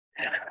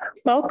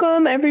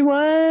Welcome,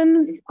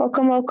 everyone.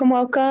 Welcome, welcome,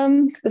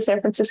 welcome to the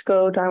San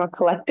Francisco Dharma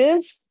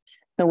Collective,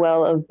 the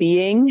Well of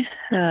Being.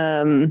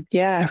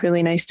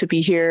 Really nice to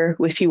be here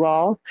with you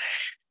all.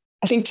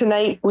 I think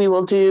tonight we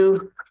will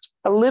do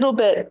a little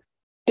bit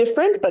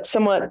different, but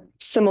somewhat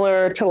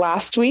similar to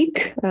last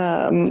week.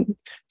 I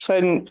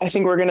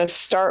think we're going to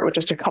start with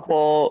just a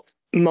couple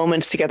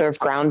moments together of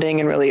grounding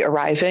and really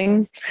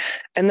arriving.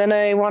 And then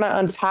I want to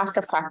unpack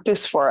a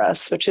practice for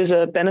us, which is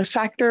a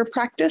benefactor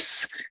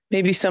practice.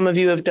 Maybe some of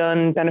you have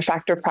done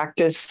benefactor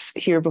practice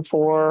here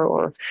before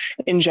or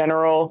in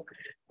general.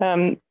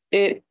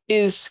 It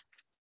is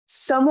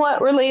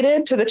somewhat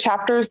related to the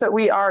chapters that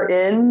we are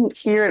in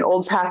here in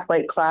Old Path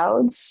White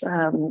Clouds.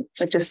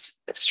 It just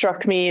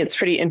struck me. It's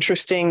pretty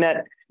interesting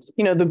that,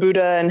 the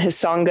Buddha and his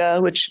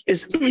Sangha, which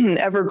is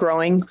ever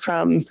growing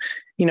from,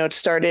 it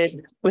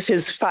started with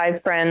his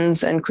 5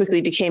 friends and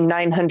quickly became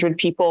 900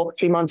 people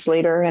 3 months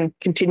later and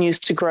continues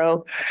to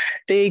grow.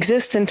 They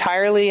exist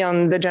entirely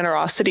on the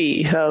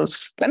generosity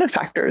of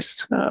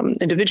benefactors,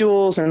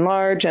 individuals and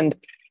large. And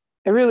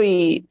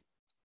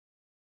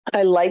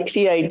I like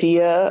the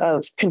idea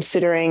of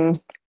considering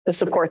the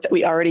support that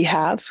we already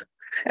have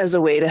as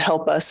a way to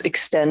help us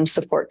extend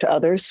support to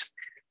others.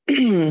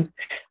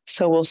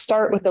 So we'll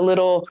start with a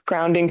little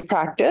grounding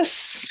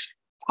practice,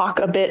 talk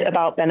a bit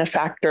about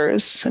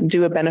benefactors and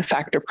do a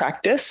benefactor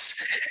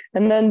practice,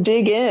 and then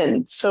dig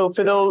in. So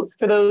for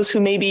those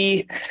who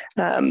maybe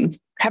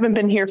haven't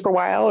been here for a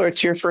while, or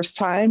it's your first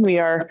time, we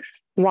are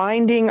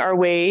winding our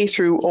way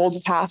through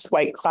Old Path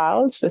White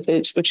Clouds,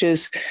 which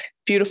is a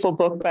beautiful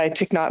book by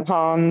Thich Nhat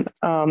Hanh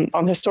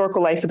on the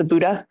historical life of the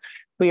Buddha.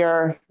 We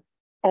are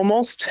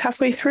almost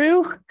halfway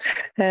through,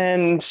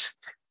 and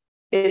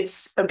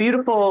it's a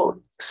beautiful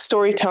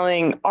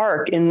storytelling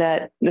arc in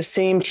that the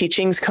same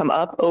teachings come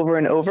up over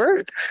and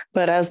over,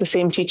 but as the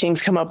same teachings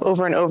come up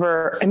over and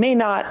over, I may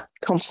not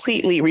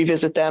completely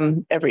revisit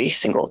them every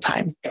single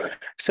time.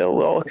 So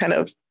we'll kind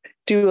of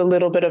do a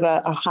little bit of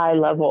a high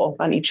level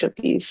on each of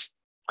these.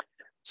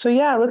 So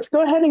let's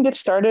go ahead and get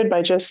started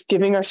by just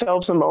giving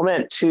ourselves a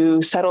moment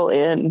to settle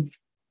in.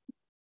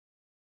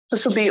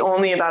 This will be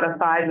only about a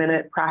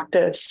 5-minute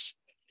practice.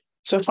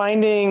 So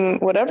finding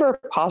whatever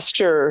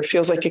posture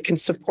feels like it can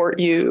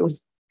support you,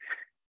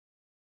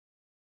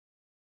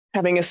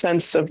 having a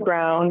sense of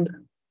ground.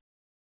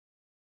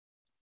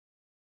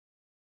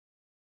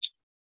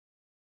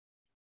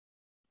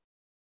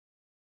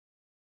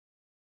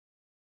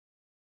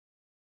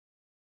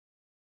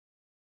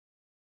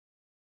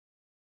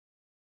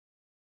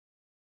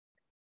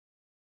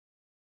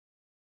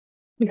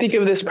 Think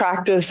of this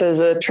practice as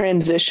a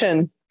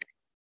transition,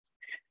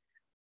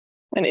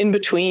 an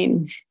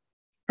in-between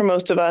for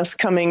most of us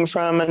coming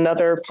from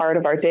another part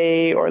of our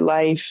day or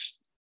life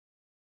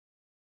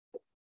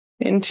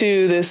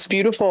into this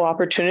beautiful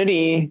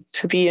opportunity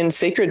to be in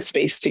sacred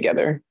space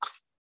together.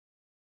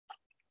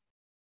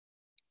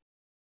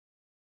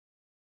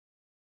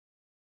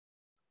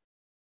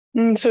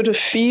 And so to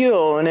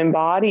feel and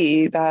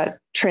embody that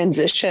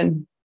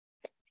transition,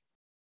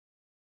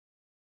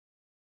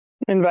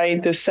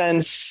 invite the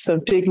sense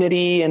of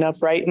dignity and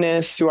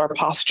uprightness through our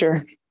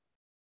posture.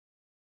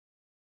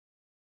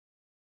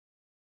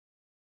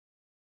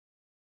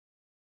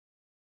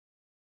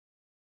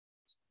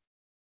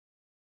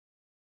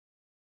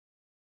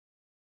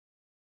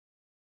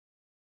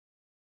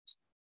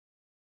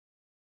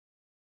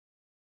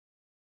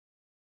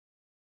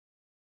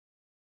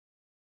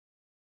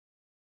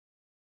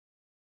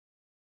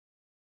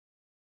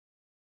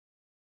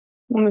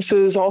 And this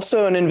is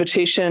also an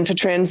invitation to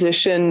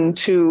transition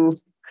to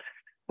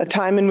a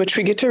time in which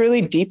we get to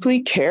really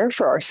deeply care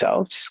for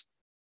ourselves.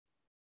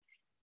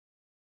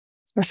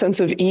 A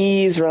sense of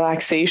ease,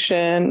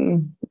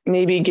 relaxation,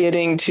 maybe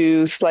getting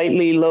to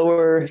slightly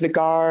lower the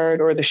guard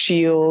or the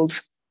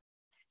shield.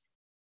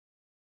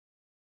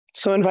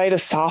 So invite a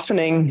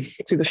softening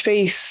through the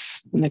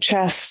face and the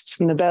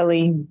chest and the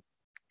belly.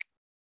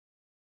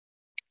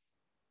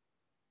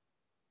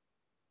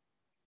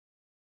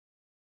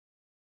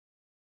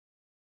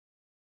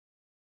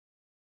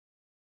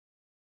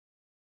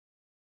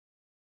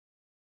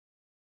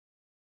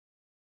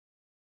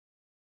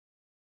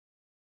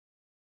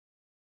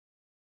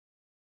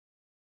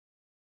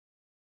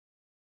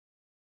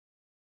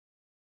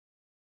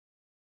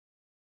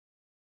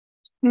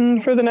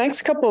 For the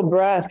next couple of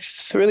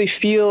breaths, really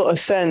feel a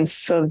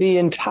sense of the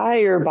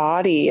entire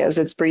body as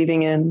it's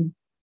breathing in,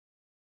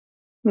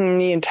 and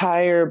the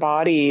entire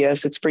body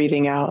as it's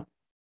breathing out.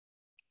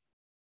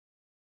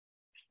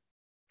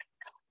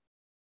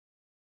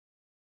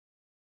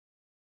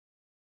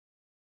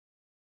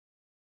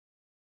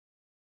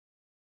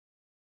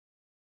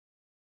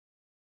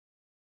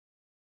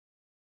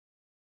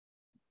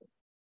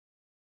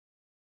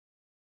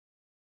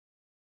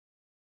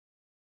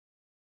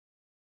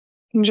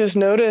 And just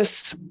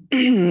notice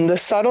the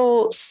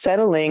subtle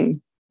settling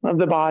of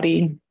the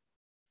body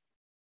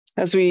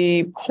as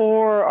we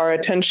pour our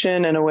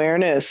attention and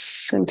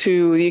awareness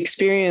into the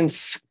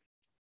experience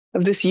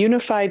of this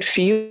unified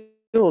field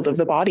of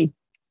the body,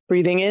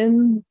 breathing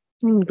in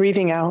and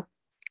breathing out.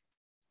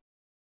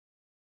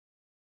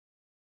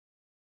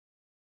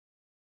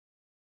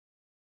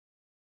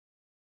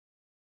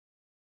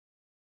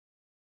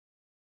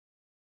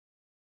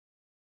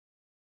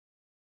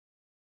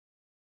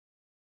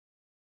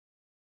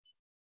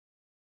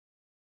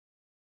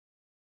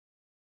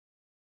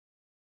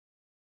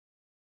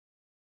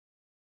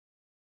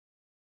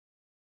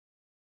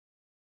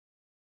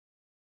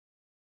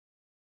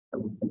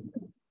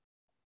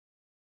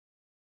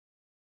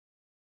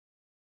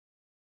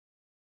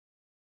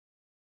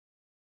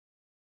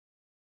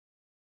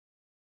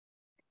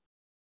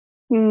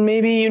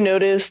 Maybe you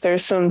notice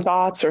there's some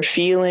thoughts or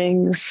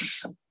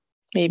feelings,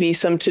 maybe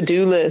some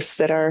to-do lists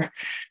that are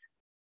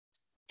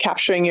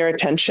capturing your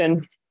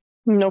attention.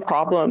 No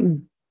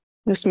problem.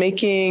 Just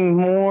making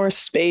more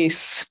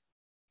space,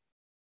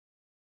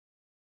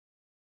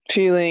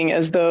 feeling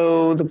as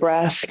though the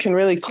breath can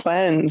really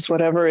cleanse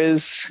whatever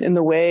is in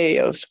the way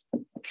of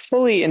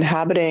fully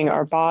inhabiting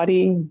our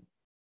body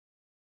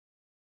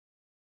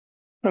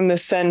from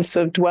this sense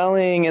of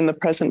dwelling in the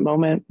present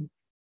moment.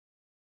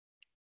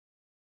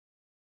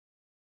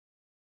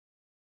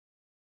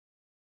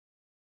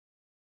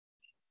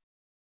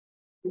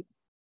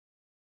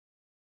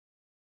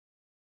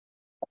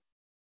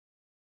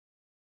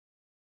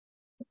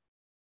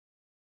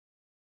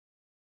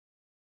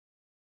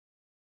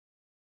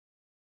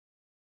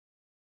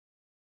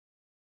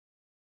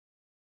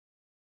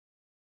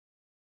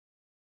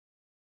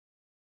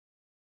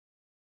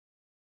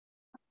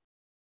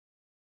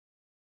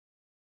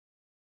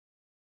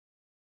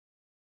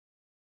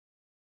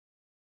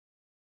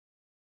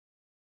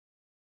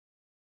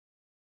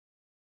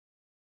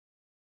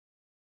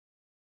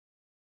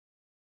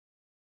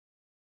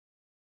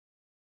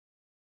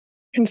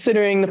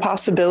 Considering the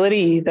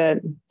possibility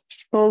that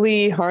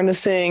fully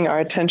harnessing our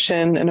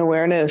attention and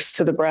awareness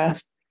to the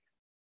breath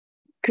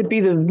could be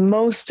the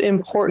most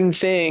important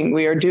thing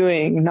we are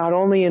doing, not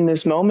only in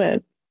this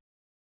moment,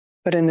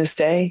 but in this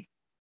day,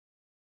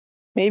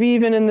 maybe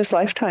even in this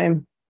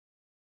lifetime.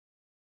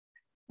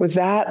 With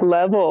that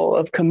level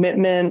of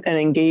commitment and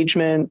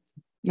engagement,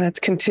 let's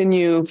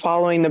continue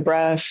following the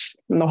breath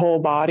and the whole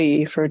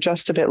body for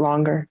just a bit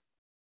longer.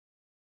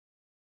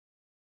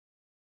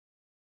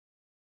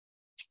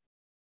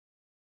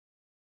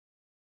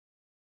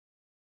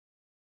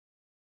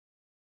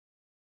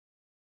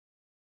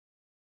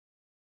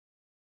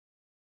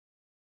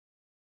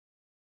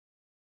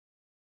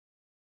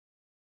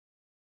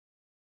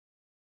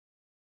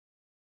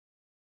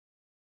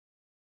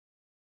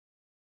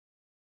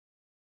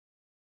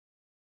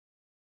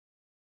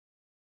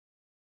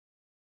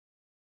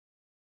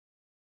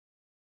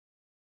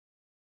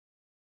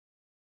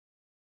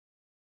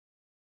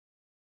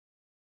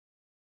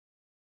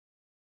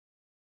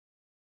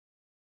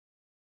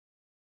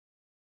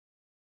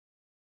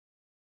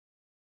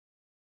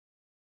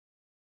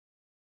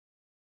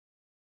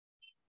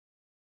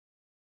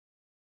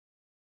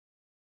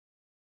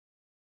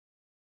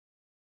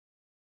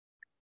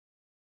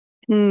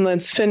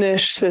 Let's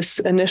finish this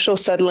initial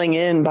settling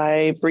in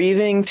by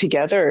breathing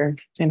together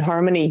in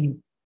harmony.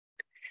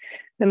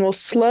 And we'll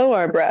slow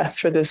our breath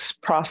for this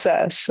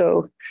process.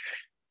 So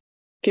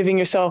giving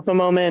yourself a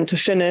moment to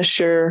finish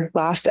your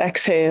last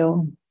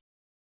exhale.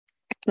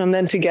 And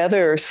then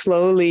together,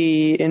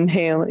 slowly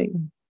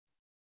inhaling.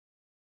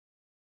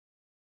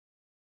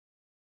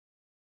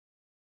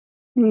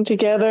 And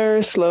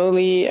together,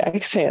 slowly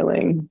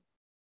exhaling.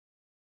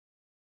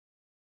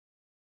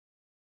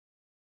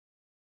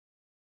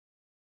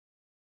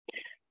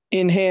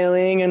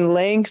 Inhaling and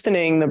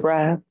lengthening the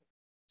breath.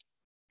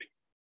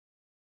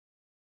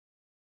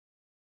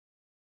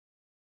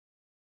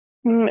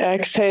 And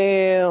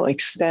exhale,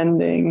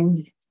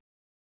 extending.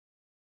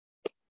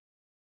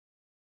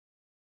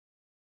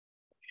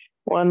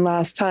 One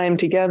last time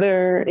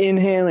together,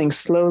 inhaling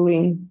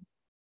slowly.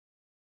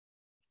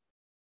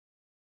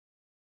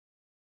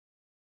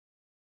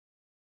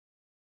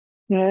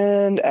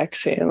 And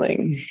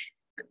exhaling.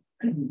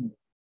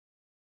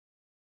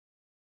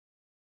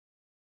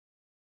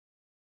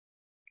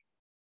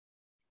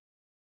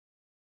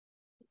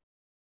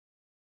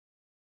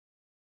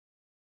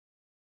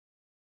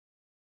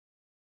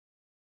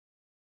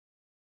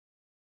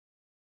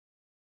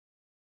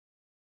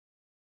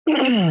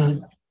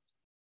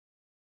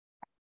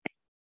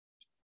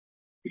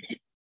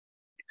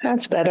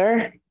 That's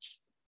better.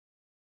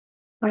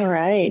 All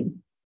right.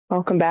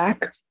 Welcome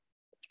back.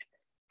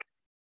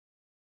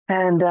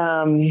 And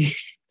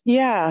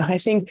I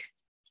think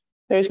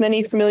there's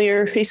many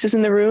familiar faces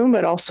in the room,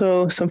 but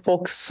also some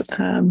folks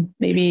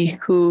maybe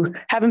who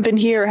haven't been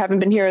here or haven't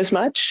been here as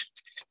much.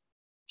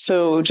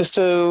 So just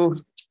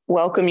to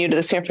welcome you to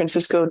the San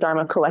Francisco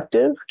Dharma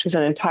Collective, which is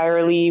an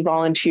entirely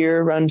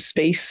volunteer-run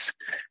space.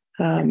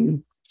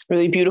 It's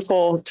really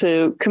beautiful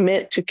to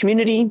commit to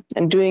community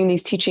and doing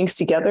these teachings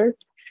together.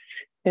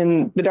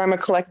 In the Dharma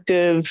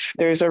Collective,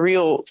 there's a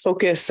real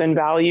focus and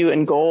value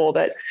and goal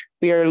that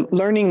we are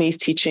learning these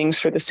teachings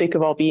for the sake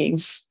of all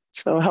beings.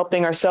 So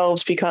helping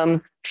ourselves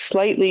become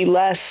slightly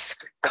less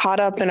caught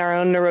up in our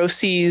own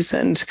neuroses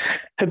and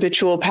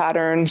habitual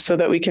patterns so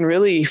that we can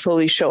really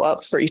fully show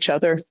up for each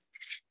other.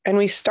 And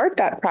we start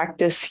that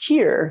practice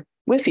here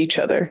with each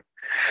other.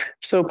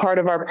 So part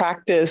of our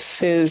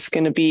practice is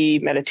going to be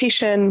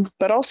meditation,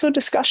 but also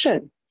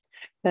discussion.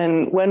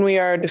 And when we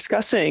are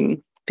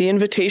discussing, the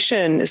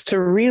invitation is to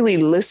really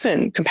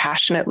listen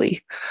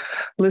compassionately,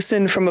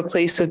 listen from a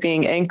place of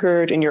being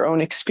anchored in your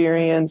own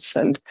experience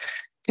and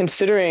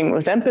considering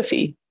with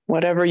empathy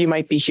whatever you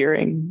might be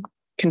hearing,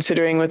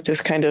 considering with this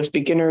kind of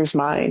beginner's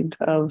mind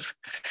of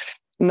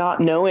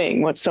not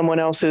knowing what someone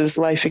else's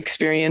life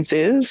experience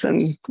is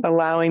and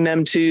allowing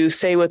them to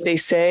say what they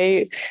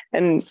say.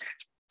 And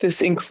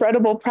this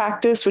incredible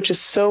practice, which is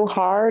so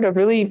hard, of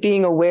really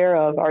being aware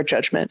of our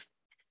judgment.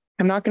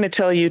 I'm not going to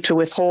tell you to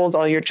withhold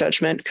all your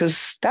judgment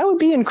because that would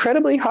be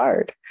incredibly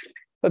hard,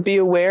 but be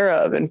aware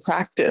of and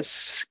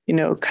practice,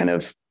 kind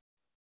of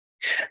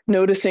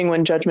noticing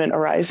when judgment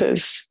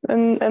arises.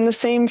 And the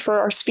same for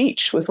our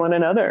speech with one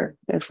another.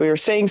 If we are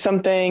saying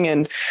something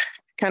and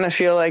kind of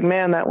feel like,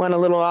 man, that went a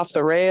little off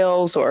the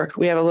rails, or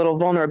we have a little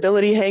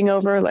vulnerability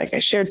hangover, like I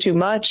shared too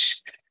much,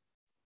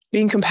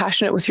 being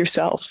compassionate with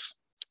yourself,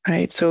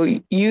 right? So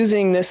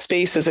using this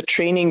space as a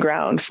training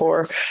ground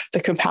for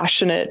the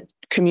compassionate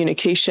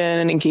communication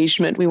and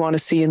engagement we want to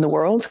see in the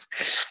world.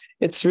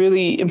 It's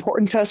really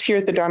important to us here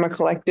at the Dharma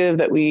Collective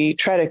that we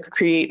try to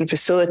create and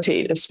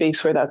facilitate a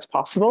space where that's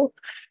possible,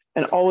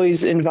 and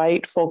always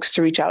invite folks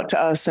to reach out to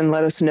us and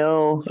let us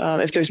know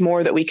if there's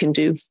more that we can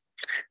do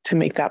to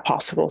make that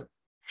possible.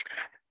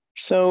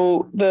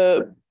 So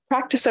the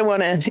practice I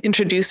want to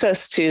introduce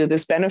us to,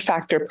 this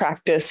benefactor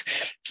practice,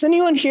 has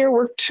anyone here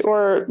worked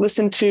or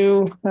listened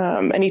to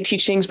any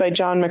teachings by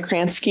John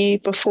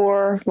Makransky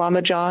before,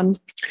 Lama John?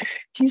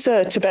 He's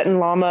a Tibetan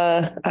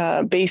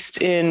Lama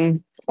based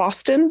in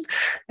Boston,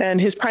 and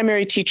his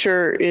primary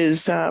teacher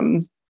is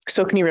Tsoknyi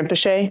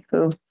Rinpoche,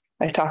 who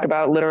I talk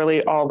about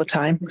literally all the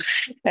time.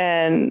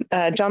 And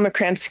John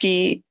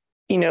Makransky,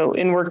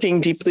 in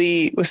working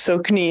deeply with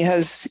Tsoknyi,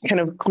 has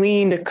kind of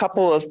gleaned a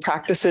couple of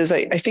practices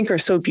I think are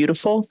so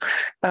beautiful.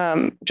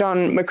 John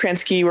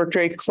Makransky worked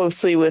very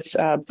closely with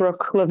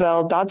Brooke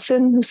Lavelle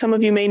Dodson, who some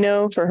of you may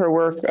know for her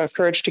work,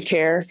 Courage to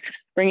Care,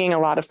 bringing a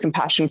lot of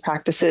compassion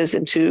practices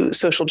into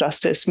social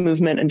justice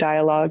movement and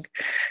dialogue.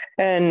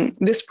 And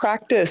this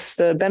practice,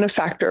 the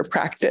benefactor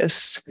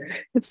practice,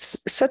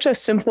 it's such a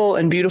simple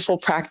and beautiful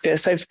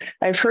practice.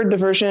 I've heard the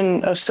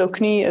version of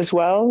Tsoknyi as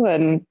well,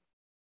 and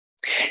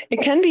it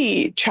can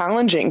be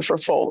challenging for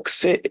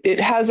folks. It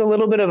has a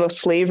little bit of a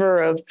flavor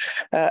of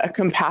a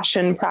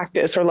compassion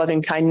practice or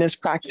loving kindness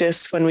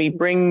practice when we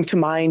bring to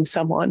mind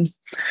someone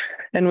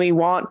and we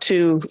want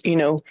to,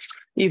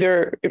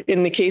 either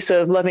in the case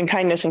of loving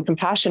kindness and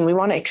compassion, we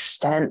want to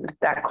extend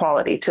that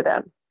quality to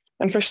them.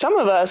 And for some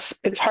of us,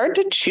 it's hard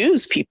to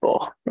choose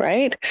people,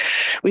 right?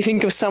 We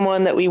think of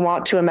someone that we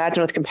want to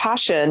imagine with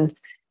compassion,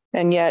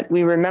 and yet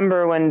we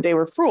remember when they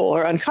were cruel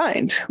or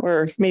unkind,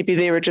 or maybe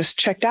they were just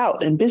checked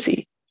out and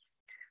busy.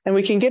 And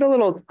we can get a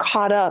little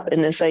caught up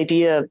in this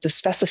idea of the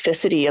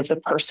specificity of the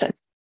person.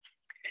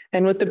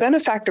 And with the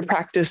benefactor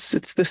practice,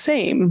 it's the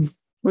same.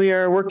 We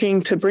are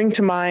working to bring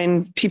to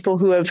mind people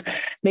who have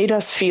made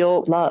us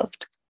feel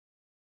loved,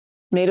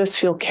 made us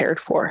feel cared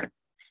for.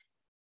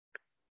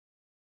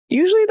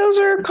 Usually those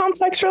are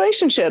complex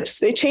relationships.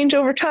 They change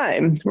over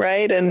time,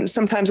 right? And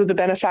sometimes with the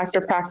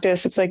benefactor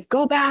practice, it's like,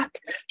 go back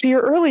to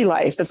your early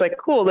life. It's like,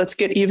 cool, let's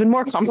get even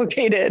more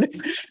complicated,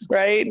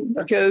 right?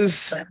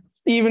 Because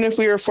even if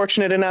we were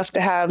fortunate enough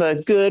to have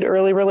a good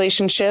early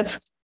relationship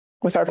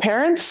with our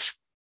parents,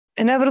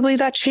 inevitably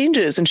that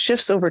changes and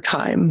shifts over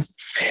time.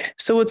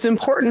 So what's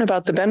important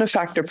about the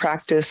benefactor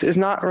practice is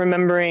not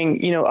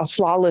remembering, a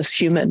flawless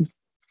human,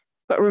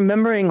 but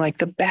remembering like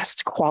the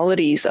best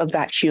qualities of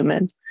that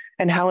human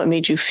and how it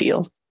made you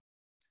feel.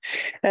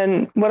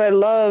 And what I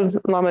love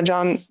Lama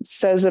John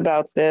says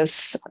about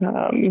this,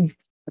 I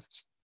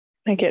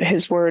get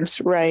his words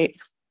right.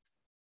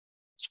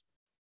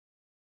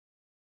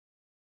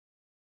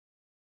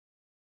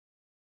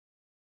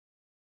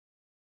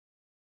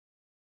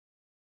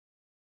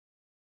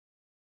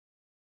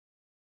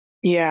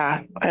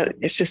 Yeah,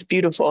 it's just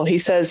beautiful. He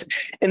says,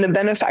 in the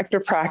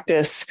benefactor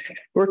practice,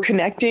 we're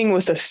connecting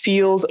with a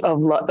field of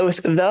love,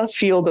 with the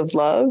field of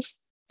love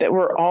that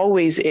we're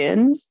always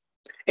in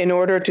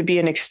order to be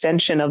an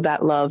extension of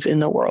that love in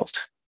the world.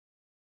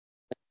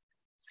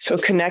 So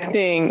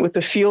connecting with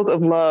the field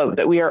of love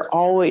that we are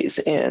always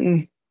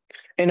in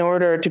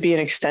order to be an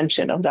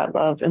extension of that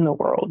love in the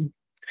world.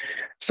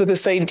 So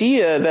this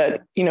idea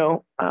that,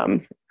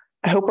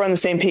 I hope we're on the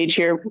same page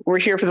here. We're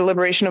here for the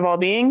liberation of all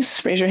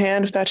beings. Raise your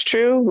hand if that's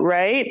true,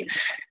 right?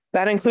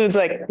 That includes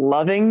like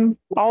loving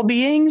all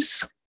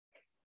beings.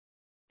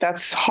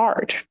 That's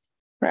hard,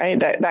 right?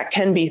 That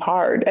can be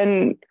hard.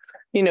 And,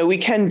 we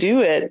can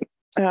do it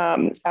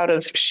out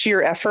of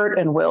sheer effort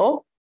and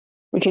will.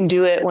 We can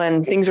do it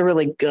when things are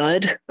really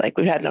good, like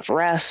we've had enough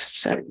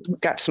rest and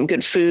got some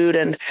good food.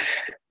 And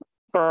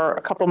for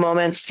a couple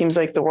moments, it seems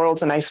like the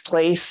world's a nice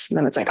place. And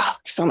then it's like, oh,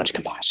 so much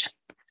compassion.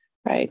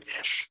 Right.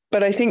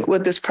 But I think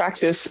what this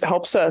practice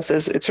helps us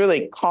is it's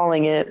really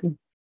calling it.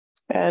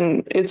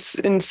 And it's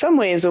in some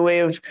ways a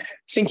way of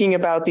thinking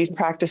about these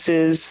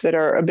practices that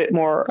are a bit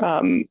more,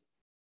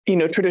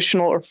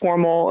 traditional or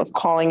formal, of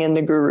calling in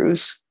the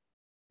gurus.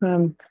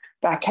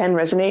 That can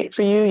resonate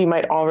for you. You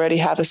might already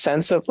have a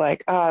sense of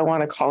like, I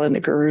want to call in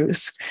the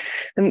gurus.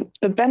 And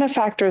the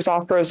benefactors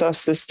offers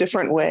us this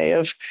different way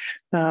of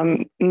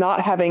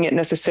not having it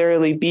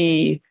necessarily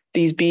be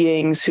these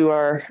beings who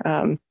are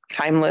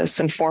timeless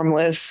and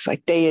formless,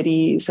 like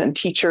deities and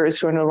teachers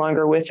who are no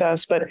longer with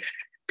us, but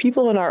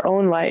people in our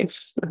own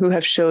life who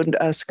have shown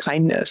us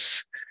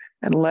kindness,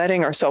 and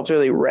letting ourselves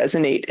really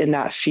resonate in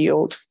that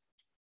field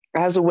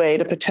as a way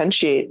to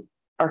potentiate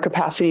our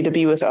capacity to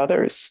be with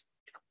others.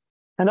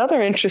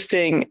 Another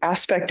interesting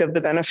aspect of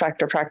the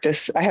benefactor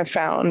practice I have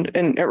found,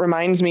 and it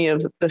reminds me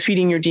of the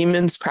feeding your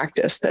demons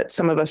practice that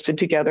some of us did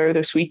together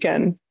this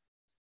weekend.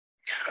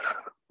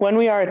 When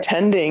we are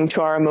attending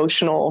to our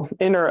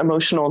inner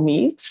emotional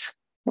needs,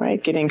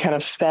 right, getting kind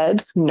of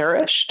fed,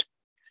 nourished,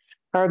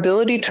 our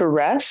ability to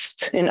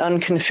rest in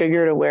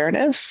unconfigured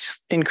awareness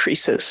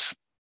increases.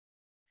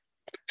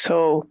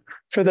 So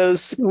for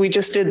those, we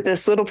just did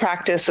this little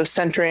practice of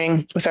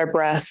centering with our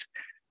breath,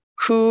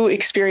 who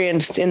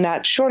experienced in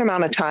that short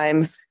amount of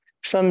time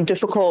some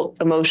difficult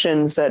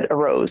emotions that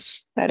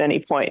arose at any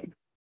point.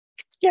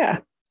 Yeah.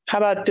 How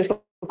about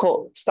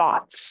difficult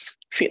thoughts,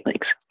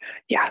 feelings?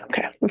 Yeah.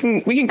 Okay.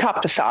 We can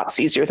cop to thoughts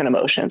easier than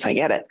emotions. I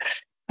get it.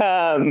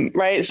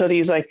 Right. So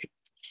these like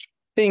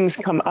things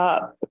come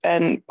up.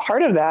 And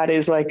part of that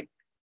is like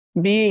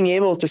being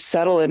able to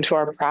settle into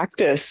our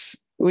practice.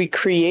 We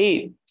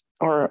create,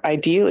 or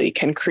ideally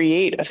can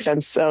create, a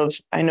sense of,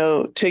 I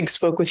know Tig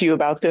spoke with you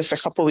about this a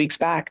couple of weeks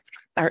back,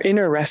 our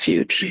inner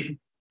refuge,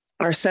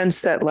 our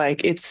sense that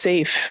like it's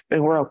safe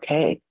and we're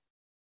okay.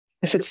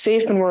 If it's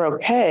safe and we're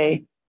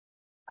okay,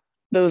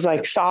 those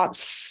like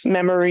thoughts,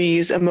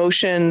 memories,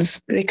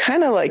 emotions, they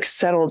kind of like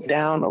settle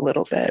down a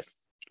little bit.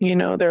 You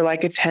know, they're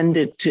like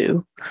attended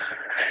to.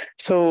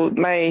 So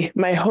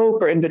my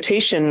hope or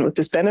invitation with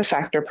this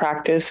benefactor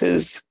practice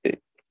is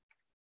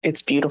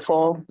it's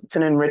beautiful. It's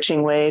an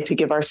enriching way to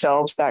give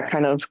ourselves that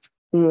kind of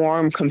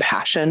warm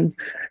compassion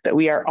that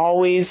we are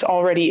always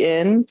already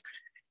in,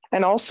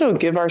 and also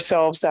give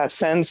ourselves that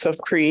sense of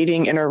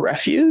creating inner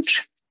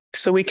refuge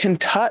so we can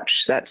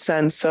touch that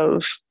sense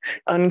of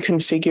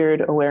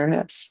unconfigured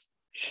awareness.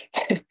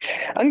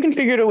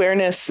 Unconfigured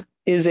awareness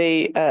is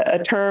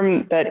a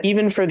term that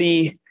even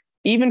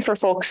for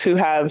folks who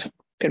have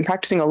been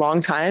practicing a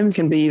long time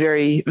can be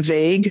very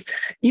vague.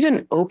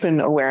 Even open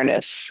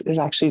awareness is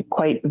actually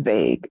quite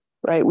vague,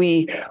 right?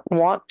 We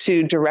want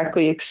to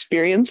directly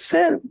experience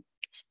it.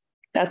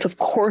 That's of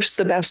course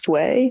the best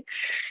way,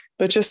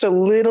 but just a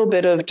little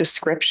bit of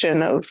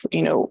description of,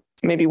 you know,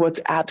 maybe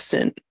what's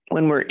absent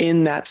when we're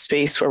in that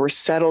space where we're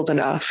settled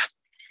enough.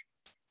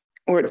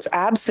 What's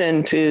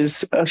absent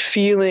is a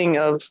feeling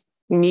of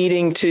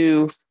needing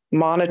to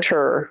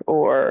monitor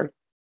or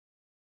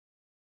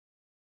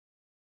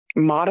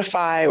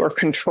modify or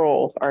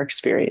control our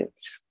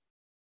experience.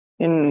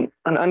 In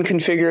an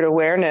unconfigured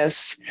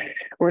awareness,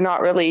 we're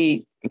not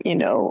really, you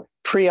know,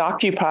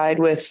 preoccupied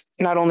with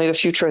not only the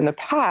future and the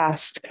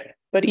past,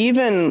 but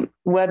even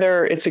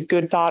whether it's a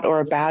good thought or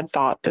a bad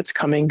thought that's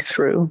coming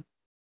through.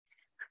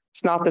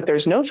 It's not that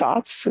there's no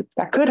thoughts.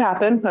 That could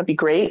happen. That'd be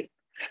great.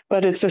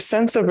 But it's a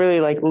sense of really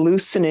like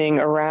loosening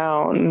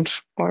around,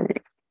 or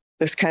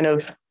this kind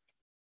of,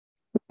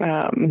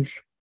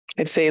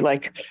 I'd say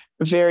like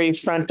very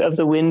front of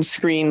the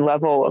windscreen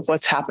level of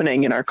what's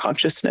happening in our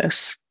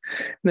consciousness.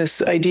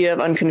 This idea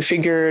of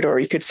unconfigured, or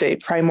you could say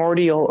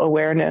primordial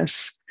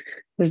awareness,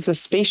 is the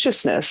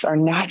spaciousness, our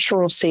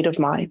natural state of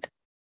mind.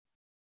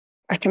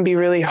 That can be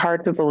really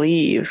hard to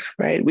believe,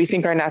 right? We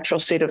think our natural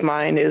state of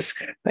mind is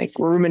like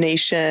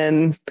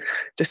rumination,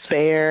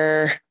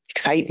 despair,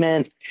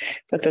 excitement,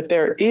 but that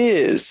there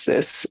is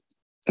this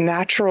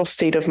natural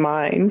state of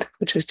mind,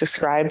 which is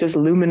described as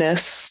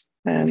luminous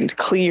and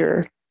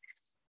clear.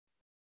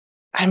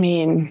 I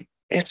mean,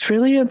 it's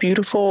really a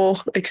beautiful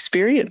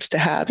experience to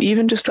have,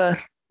 even just a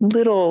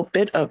little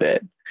bit of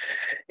it.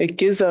 It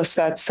gives us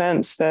that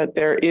sense that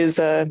there is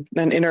an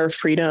inner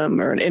freedom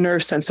or an inner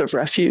sense of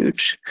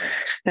refuge.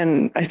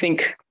 And I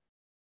think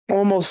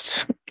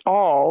almost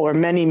all or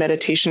many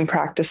meditation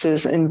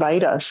practices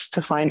invite us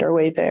to find our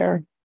way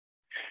there.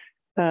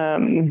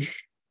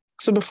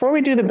 So before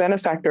we do the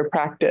benefactor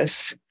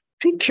practice,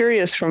 be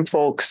curious from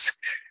folks,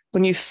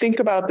 when you think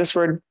about this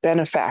word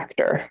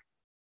benefactor,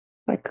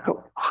 like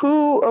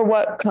who or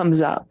what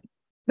comes up?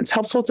 It's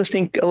helpful to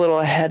think a little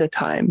ahead of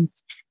time,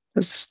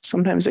 because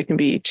sometimes it can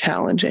be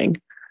challenging.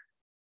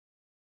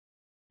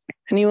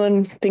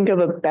 Anyone think of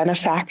a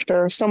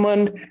benefactor,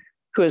 someone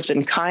who has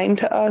been kind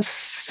to us,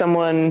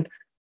 someone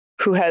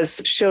who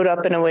has showed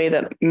up in a way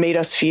that made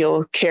us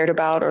feel cared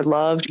about or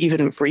loved,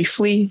 even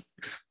briefly?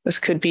 This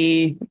could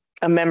be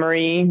a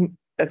memory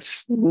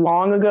that's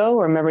long ago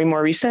or a memory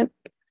more recent.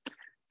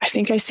 I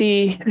think I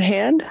see a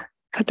hand.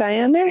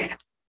 Diane there?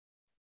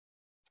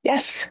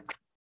 Yes.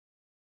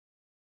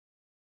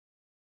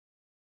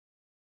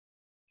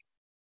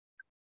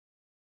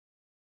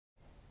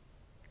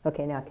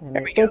 Okay, now I can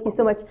unmute. Thank you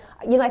so much.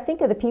 You know, I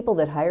think of the people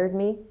that hired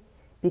me,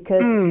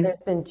 because there's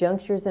been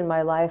junctures in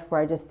my life where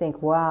I just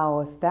think,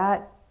 wow, if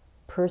that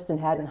person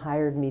hadn't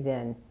hired me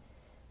then,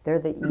 they're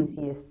the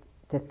easiest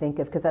to think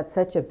of, because that's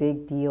such a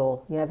big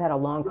deal. You know, I've had a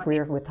long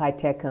career with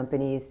high-tech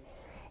companies,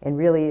 and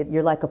really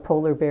you're like a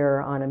polar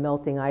bear on a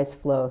melting ice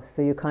floe.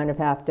 So you kind of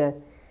have to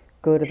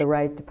go to the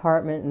right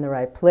department in the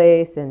right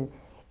place, and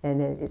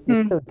And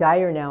it's so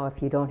dire now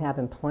if you don't have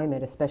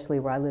employment, especially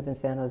where I live in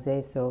San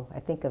Jose. So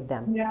I think of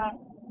them. Yeah.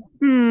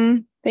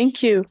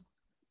 Thank you.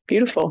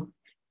 Beautiful.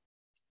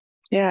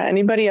 Yeah.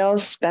 Anybody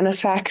else?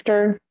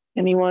 Benefactor?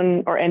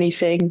 Anyone or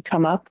anything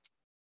come up?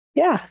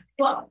 Yeah.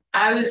 Well,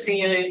 I was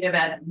thinking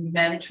about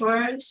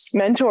mentors.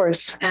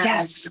 Mentors.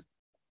 Yes.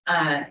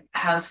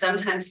 How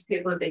sometimes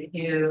people that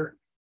you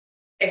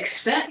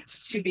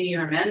expect to be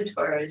your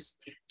mentors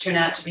turn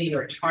out to be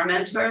your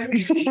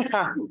tormentors.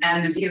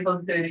 And the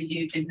people who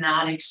you did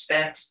not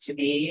expect to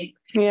be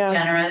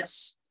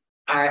generous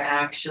are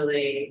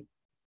actually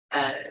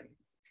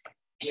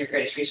your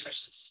greatest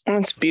resources.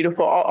 That's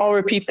beautiful. I'll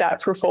repeat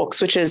that for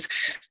folks, which is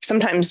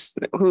sometimes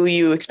who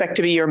you expect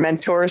to be your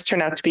mentors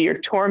turn out to be your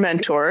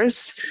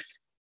tormentors.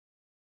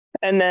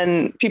 And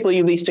then people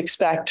you least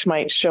expect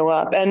might show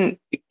up. And,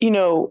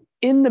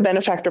 in the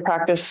benefactor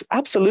practice,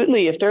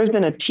 absolutely. If there's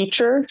been a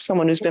teacher,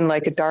 someone who's been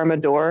like a Dharma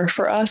door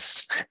for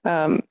us,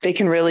 they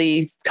can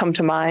really come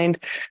to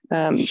mind.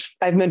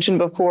 I've mentioned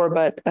before,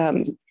 but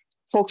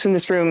folks in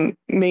this room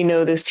may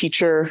know this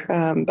teacher,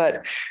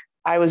 but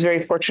I was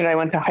very fortunate. I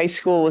went to high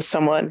school with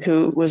someone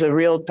who was a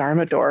real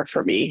Dharma door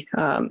for me.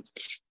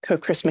 So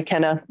Chris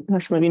McKenna,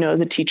 some of you know,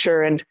 is a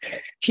teacher, and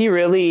he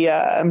really,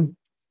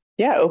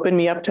 opened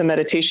me up to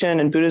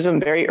meditation and Buddhism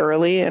very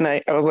early. And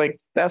I was like,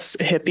 that's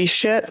hippie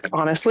shit.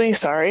 Honestly,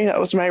 sorry. That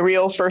was my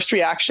real first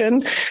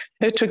reaction.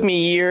 It took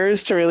me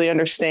years to really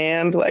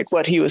understand like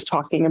what he was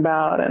talking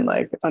about and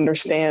like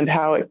understand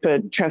how it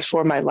could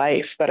transform my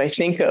life. But I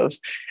think of,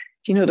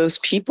 those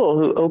people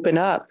who open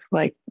up,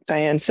 like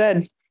Diane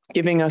said,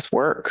 giving us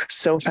work,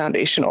 so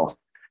foundational,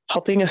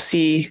 helping us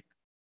see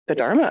the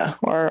Dharma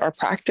or our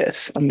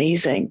practice.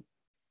 Amazing.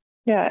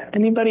 Yeah.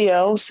 Anybody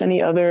else?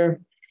 Any other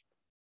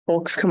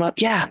folks come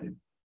up? Yeah.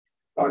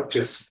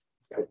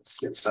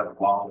 It's a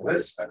long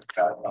list. I've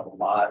got a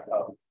lot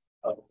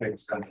of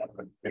things coming up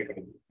and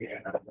thinking,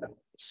 I've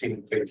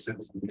seen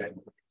faces and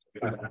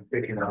I'm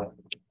thinking of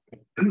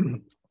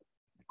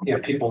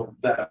people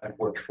that I've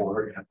worked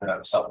for, that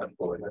I'm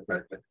self-employed. I've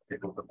read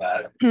people for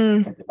that.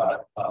 Think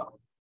about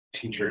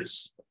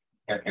teachers.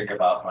 I think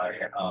about my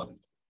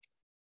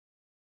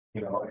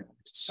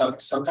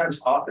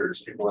sometimes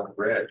authors people have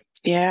read.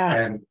 Yeah.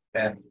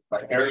 And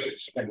my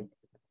heritage and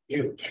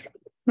huge.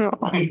 Oh,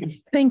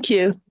 thank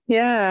you.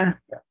 Yeah.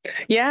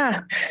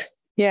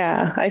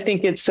 I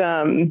think it's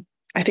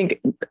I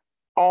think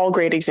all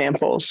great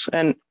examples.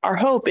 And our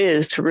hope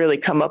is to really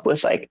come up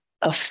with like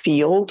a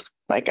field,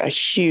 like a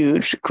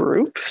huge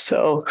group.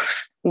 So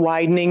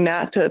widening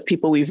that to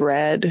people we've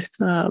read.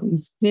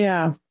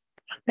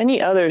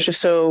 Any others,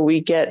 just so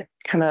we get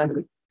kind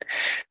of,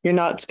 you're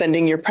not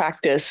spending your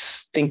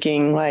practice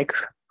thinking like,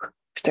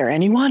 is there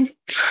anyone?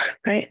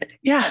 Right?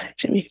 Yeah,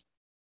 Jimmy.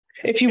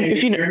 If you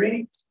hear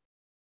me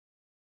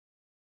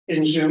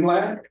in Zoom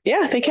lab?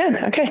 Yeah, they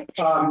can. Okay.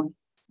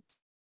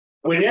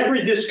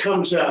 Whenever this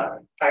comes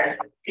up,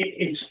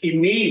 it's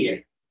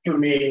immediate for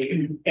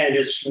me, and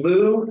it's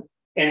Lou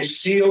and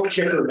Seal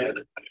Kickerman,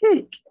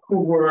 who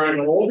were an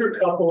older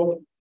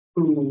couple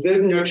who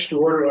lived next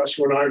door to us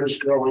when I was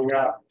growing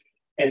up.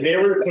 And they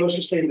were the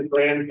closest thing to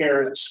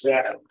grandparents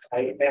that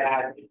I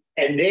had.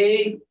 And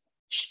they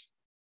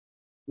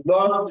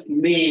loved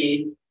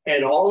me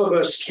and all of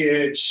us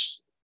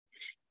kids,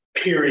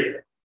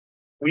 period.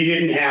 We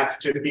didn't have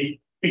to be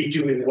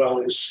doing well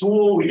in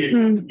school. We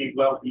didn't have to be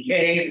well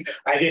behaved.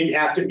 I didn't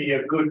have to be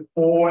a good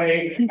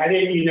boy. I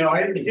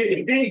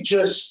didn't, they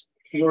just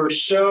were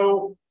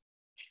so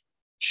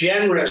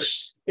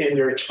generous in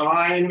their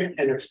time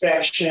and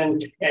affection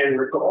and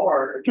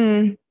regard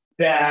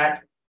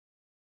that,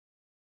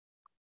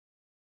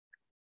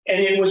 and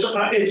it was,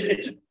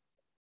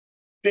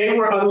 they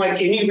were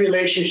unlike any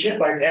relationship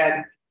I've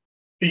had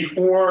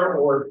before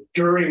or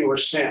during or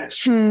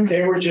since.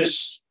 They were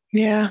just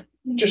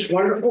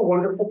wonderful,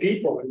 wonderful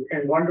people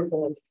and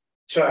wonderful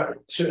to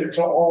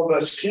all of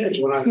us kids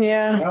when I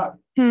was up.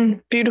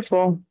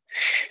 Beautiful.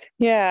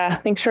 Yeah.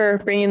 Thanks for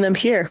bringing them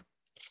here.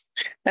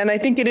 And I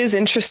think it is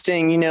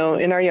interesting, in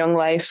our young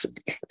life,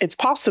 it's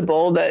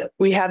possible that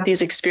we have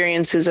these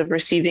experiences of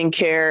receiving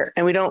care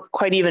and we don't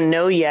quite even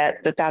know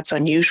yet that that's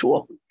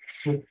unusual.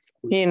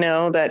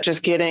 That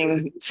just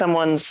getting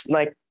someone's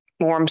like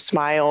warm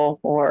smile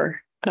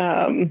or,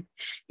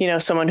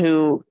 someone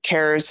who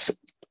cares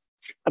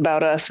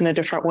about us in a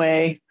different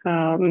way.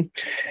 And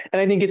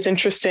I think it's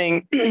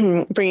interesting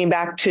bringing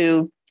back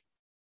to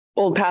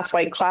Old Path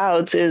White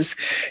Clouds is,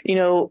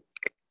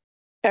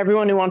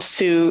 everyone who wants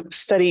to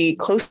study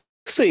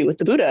closely with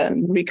the Buddha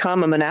and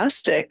become a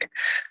monastic,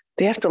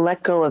 they have to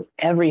let go of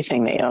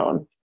everything they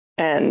own.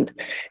 And,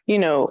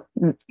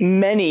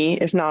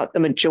 many, if not the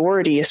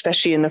majority,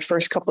 especially in the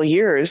first couple of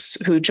years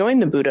who join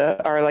the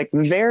Buddha are like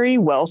very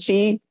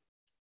wealthy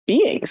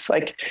beings,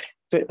 like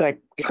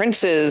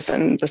princes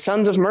and the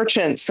sons of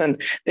merchants,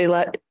 and they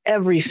let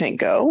everything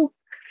go.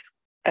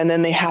 And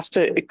then they have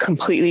to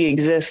completely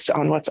exist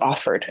on what's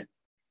offered.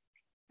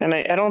 And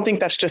I don't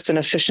think that's just an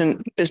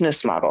efficient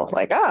business model,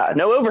 like,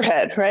 no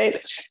overhead, right?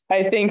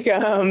 I think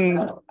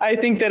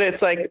that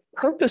it's like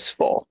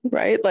purposeful,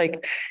 right?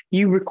 Like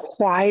you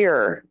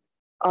require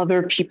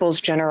other people's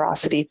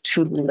generosity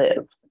to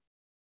live.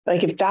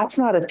 Like if that's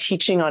not a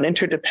teaching on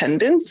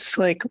interdependence,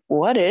 like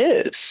what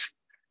is?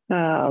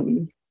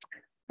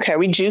 Okay, are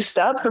we juiced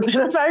up for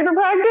benefactor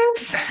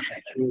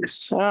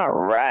practice? All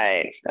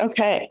right.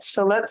 Okay,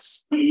 so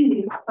let's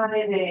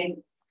find a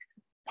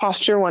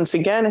posture once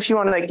again. If you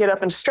want to like get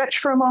up and stretch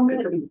for a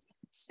moment,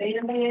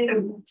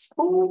 standing.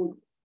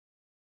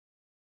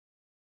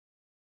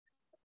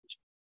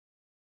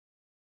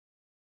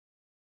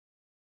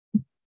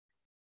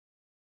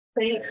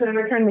 Thanks.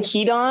 Whoever turned the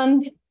heat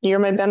on, you're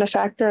my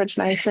benefactor. It's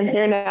nice in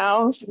here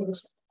now.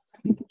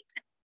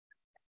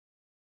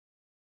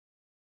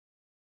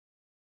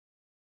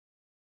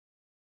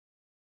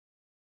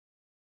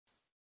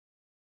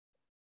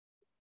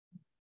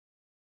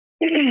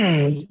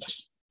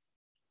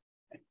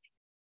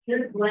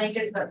 Your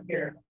blankets up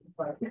here.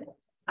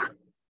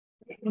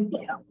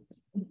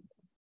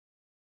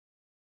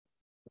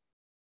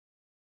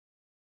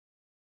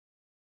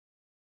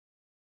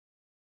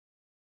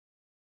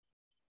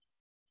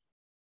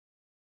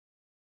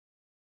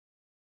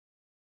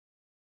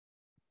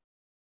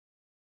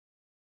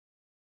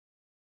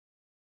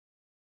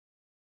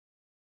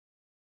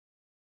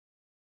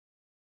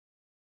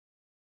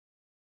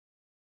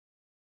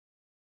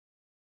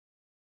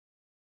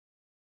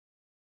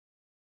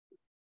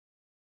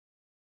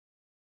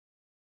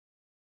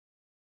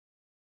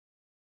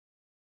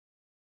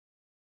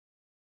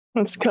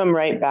 Let's come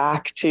right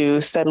back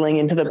to settling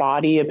into the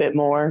body a bit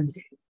more.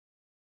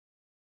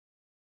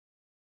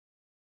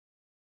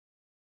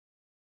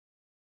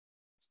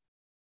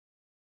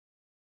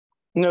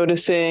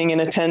 Noticing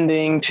and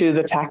attending to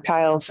the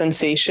tactile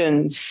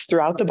sensations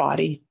throughout the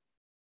body.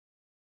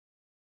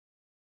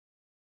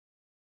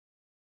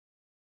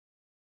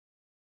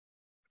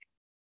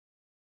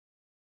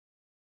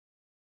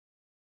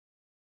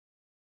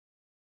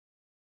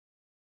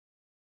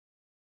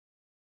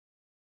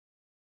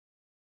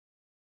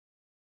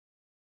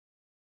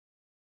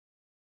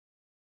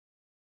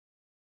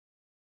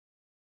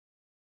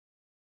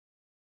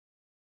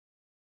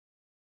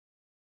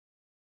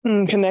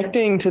 And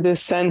connecting to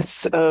this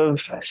sense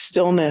of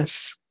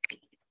stillness,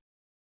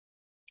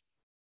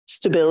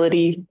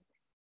 stability.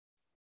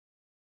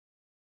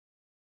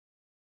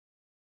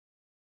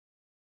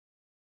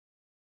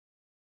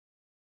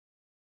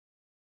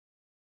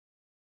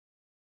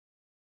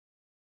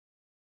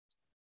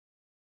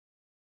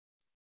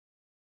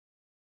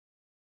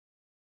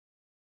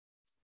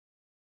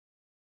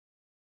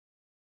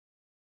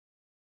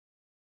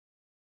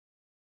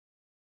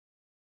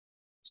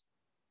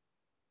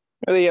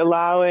 Really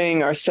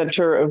allowing our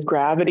center of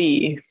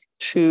gravity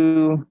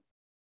to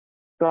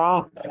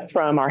drop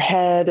from our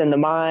head and the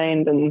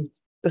mind and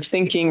the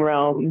thinking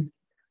realm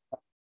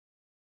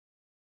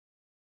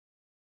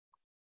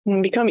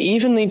and become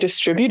evenly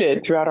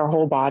distributed throughout our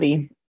whole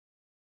body.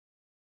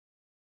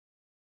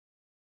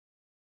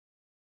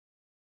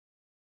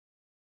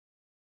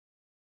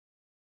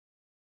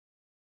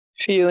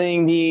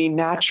 Feeling the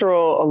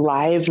natural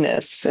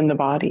aliveness in the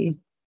body.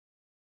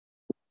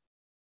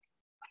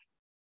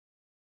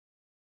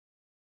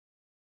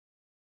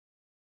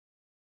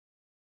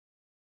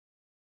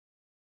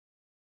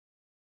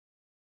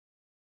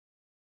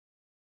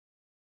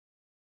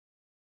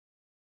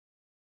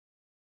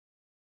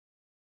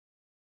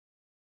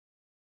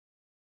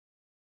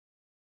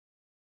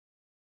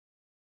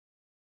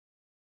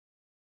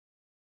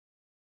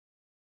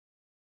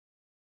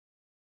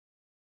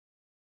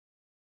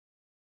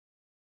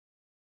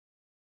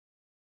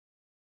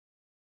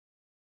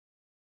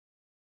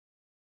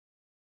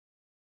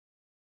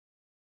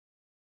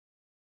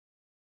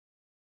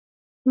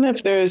 And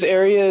if there's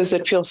areas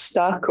that feel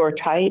stuck or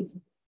tight,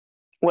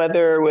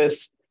 whether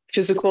with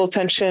physical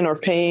tension or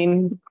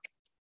pain,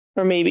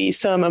 or maybe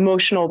some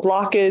emotional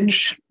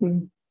blockage,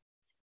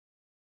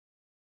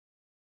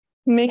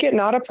 make it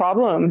not a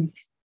problem.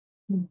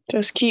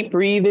 Just keep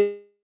breathing,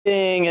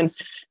 and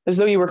as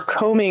though you were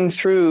combing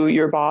through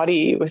your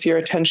body with your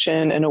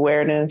attention and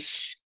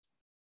awareness.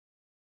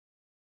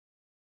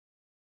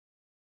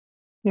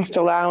 Just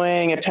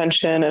allowing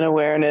attention and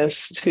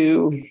awareness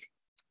to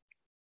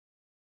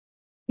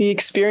be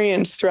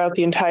experienced throughout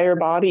the entire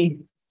body.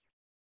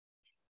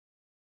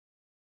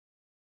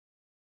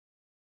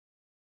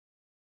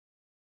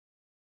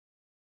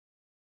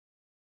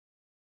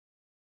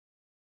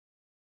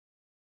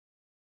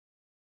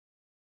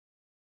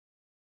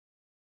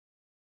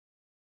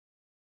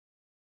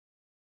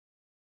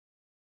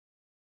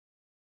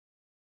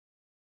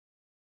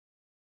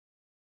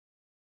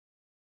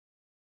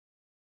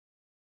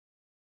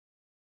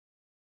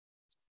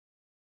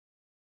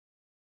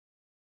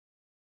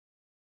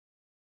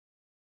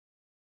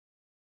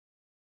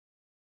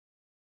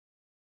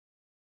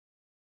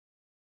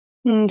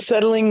 And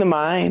settling the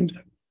mind,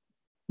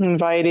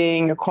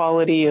 inviting a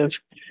quality of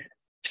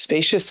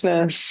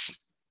spaciousness,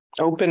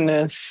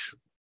 openness,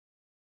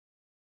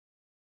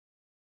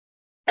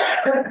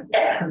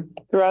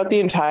 throughout the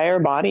entire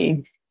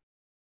body.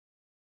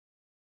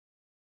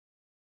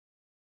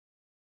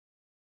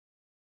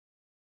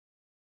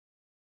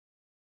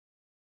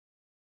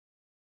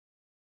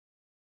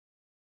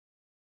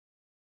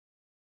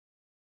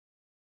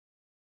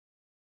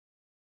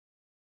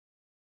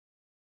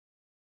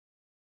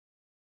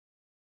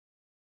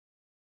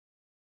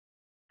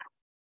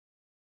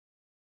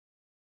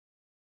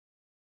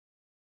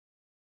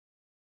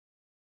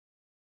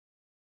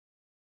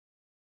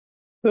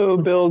 So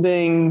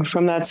building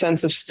from that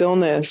sense of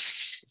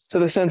stillness to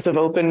the sense of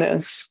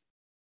openness.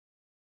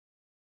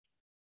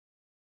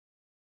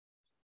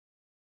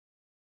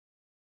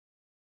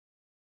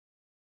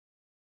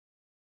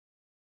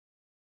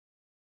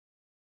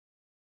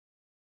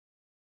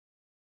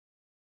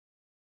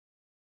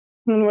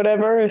 And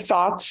whatever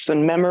thoughts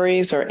and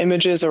memories or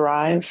images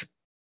arise,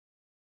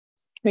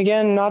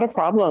 again, not a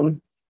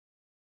problem.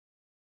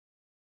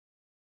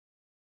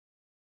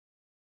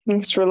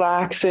 Just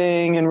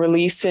relaxing and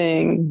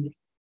releasing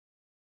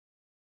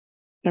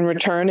and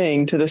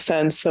returning to the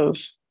sense of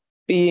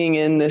being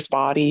in this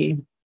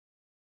body,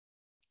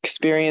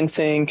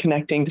 experiencing,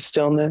 connecting to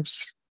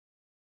stillness,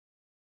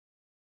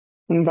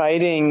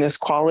 inviting this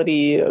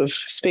quality of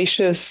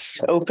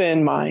spacious,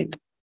 open mind.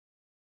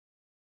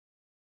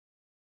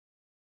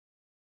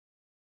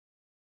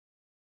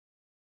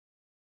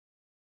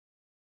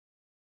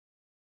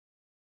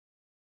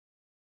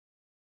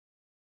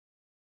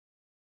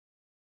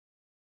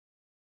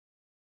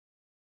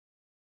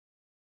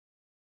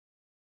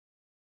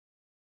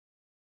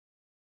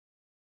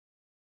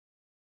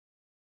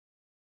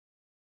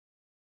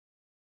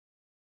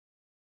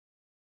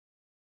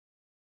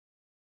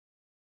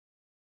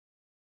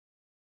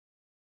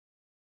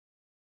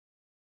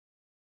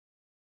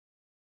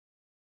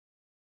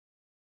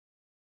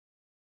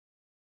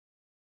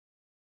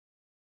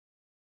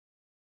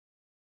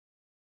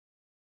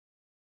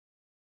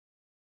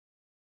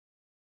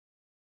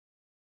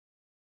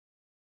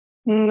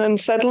 And then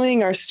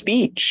settling our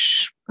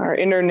speech, our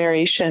inner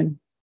narration,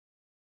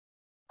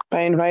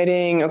 by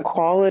inviting a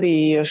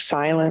quality of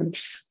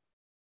silence.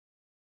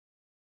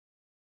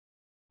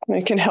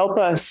 It can help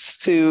us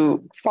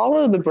to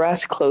follow the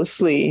breath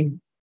closely,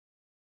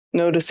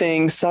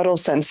 noticing subtle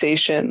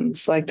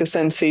sensations like the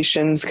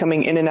sensations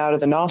coming in and out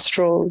of the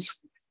nostrils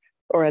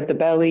or at the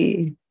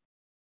belly.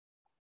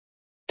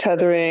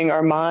 Tethering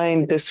our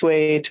mind this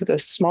way to the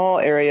small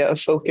area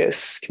of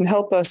focus can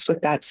help us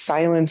with that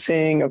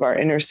silencing of our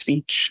inner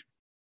speech.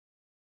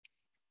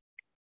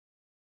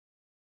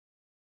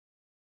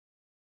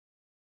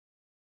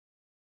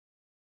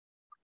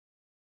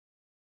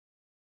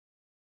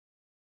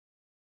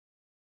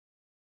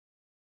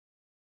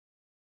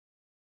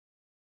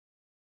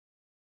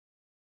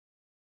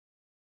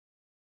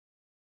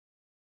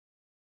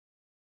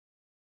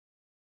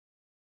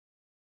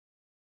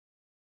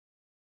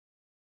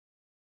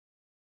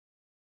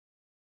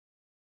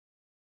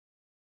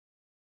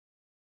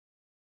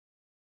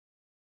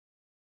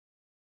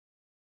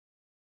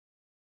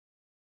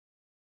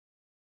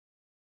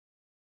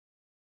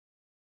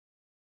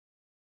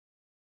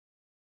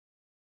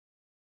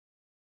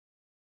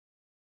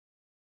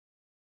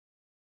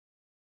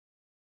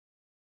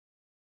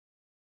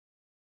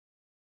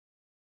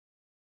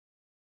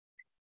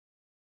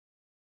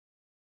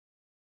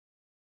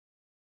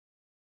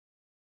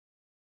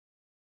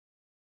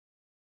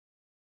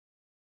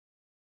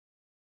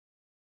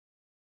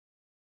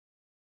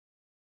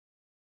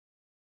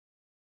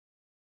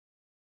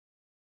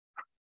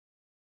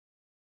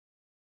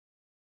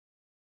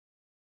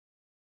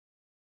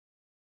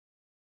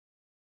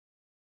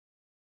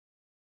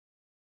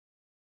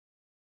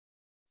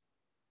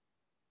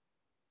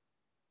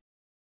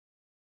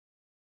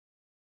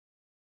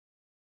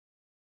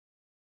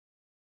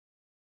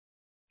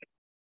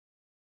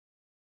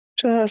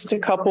 Just a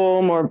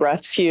couple more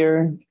breaths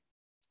here.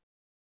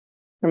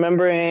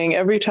 Remembering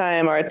every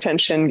time our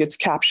attention gets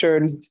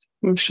captured,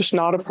 it's just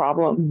not a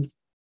problem.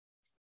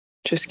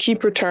 Just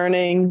keep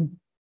returning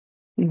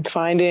and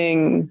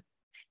finding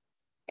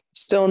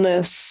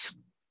stillness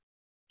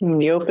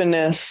and the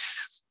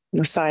openness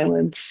and the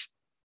silence.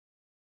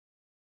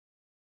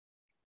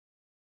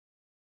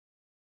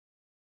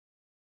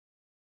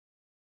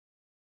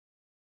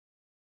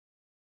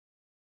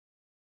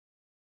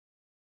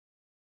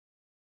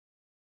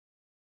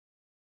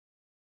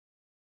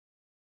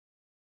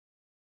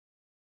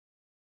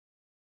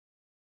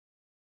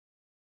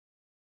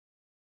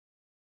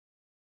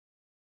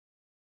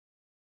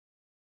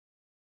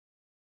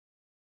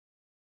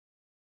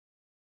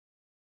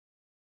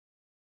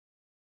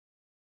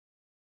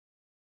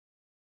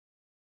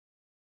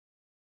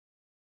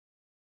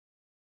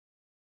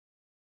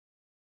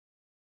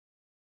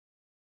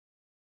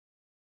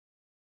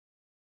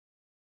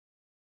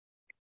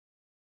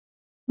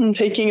 And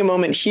taking a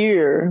moment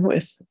here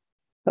with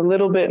a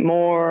little bit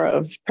more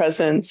of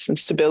presence and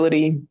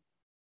stability,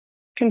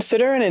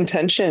 consider an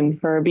intention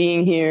for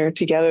being here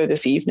together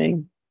this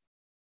evening.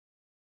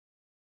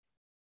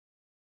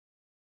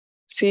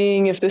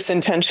 Seeing if this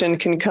intention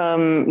can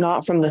come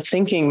not from the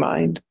thinking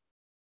mind,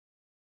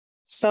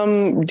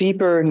 some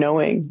deeper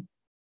knowing.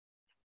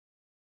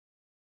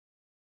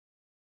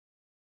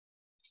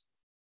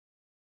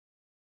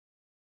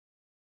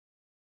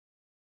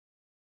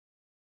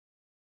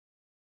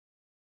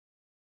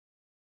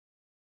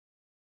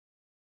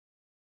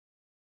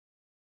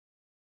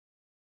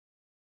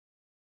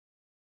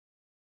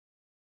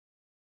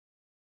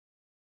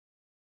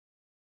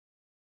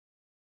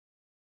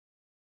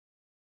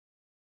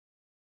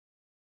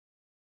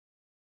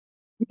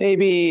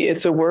 Maybe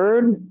it's a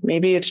word,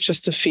 maybe it's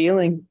just a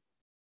feeling.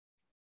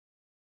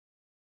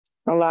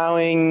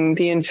 Allowing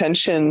the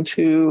intention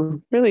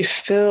to really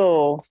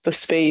fill the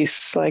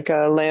space like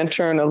a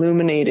lantern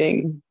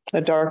illuminating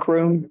a dark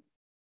room.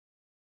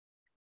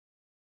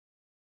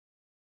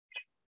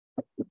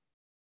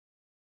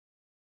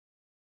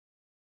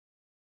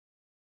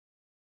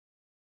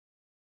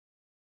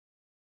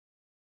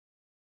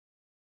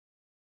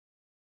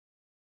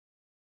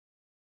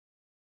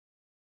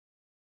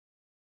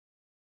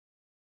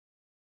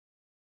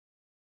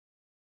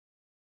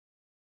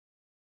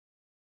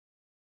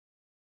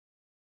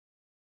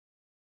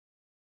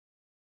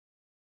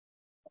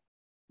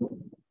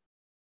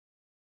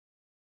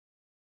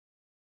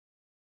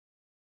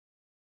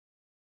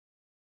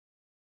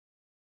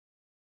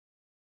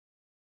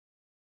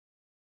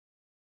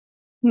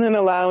 And then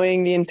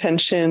allowing the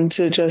intention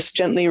to just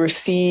gently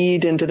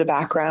recede into the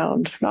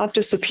background, not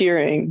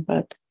disappearing,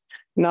 but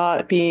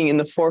not being in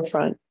the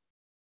forefront.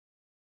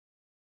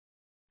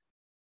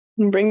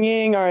 And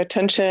bringing our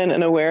attention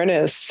and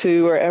awareness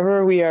to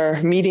wherever we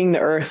are meeting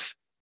the earth.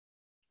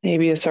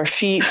 Maybe it's our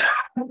feet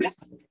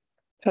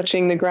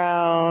touching the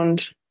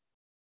ground.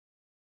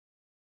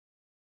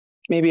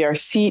 Maybe our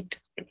seat.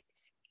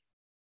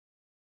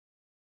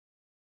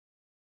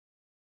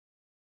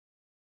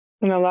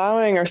 And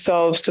allowing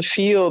ourselves to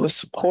feel the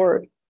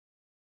support.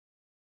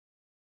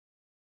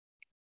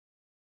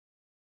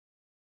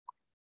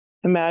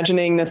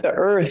 Imagining that the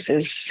earth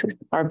is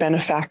our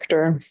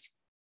benefactor.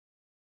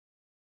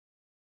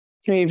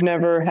 We've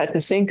never had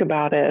to think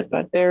about it,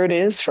 but there it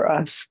is for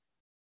us.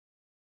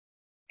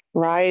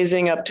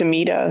 Rising up to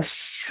meet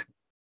us,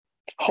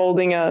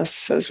 holding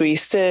us as we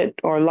sit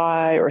or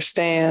lie or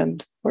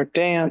stand or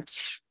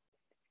dance.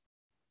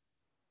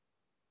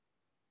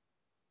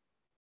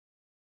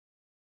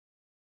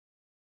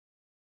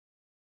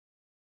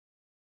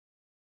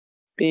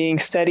 Being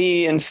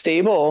steady and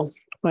stable,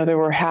 whether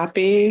we're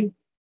happy,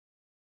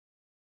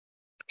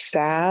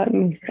 sad,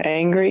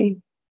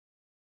 angry.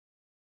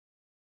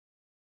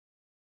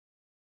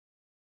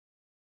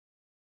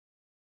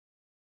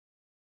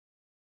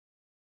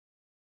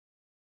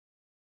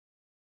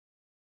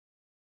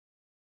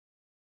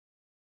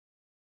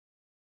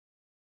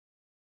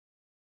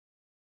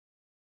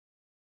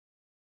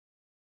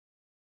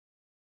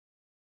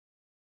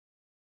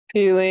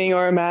 Feeling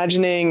or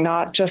imagining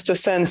not just a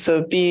sense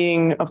of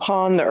being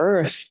upon the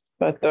earth,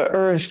 but the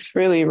earth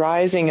really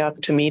rising up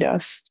to meet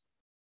us.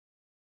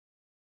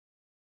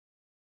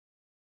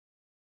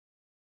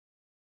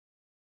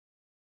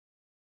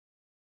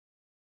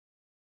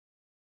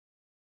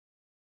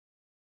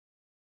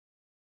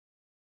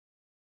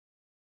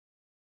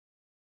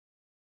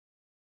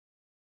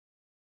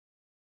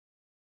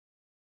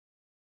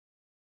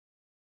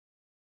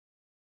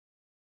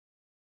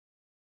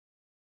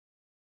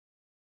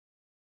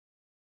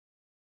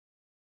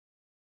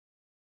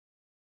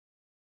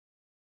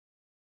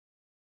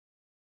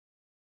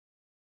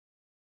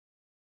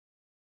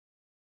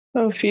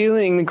 So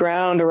feeling the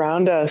ground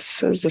around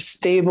us as a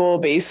stable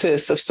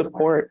basis of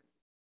support,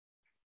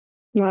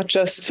 not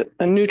just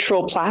a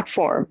neutral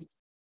platform,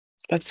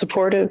 but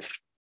supportive,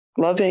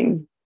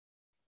 loving,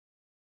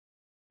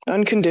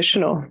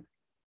 unconditional.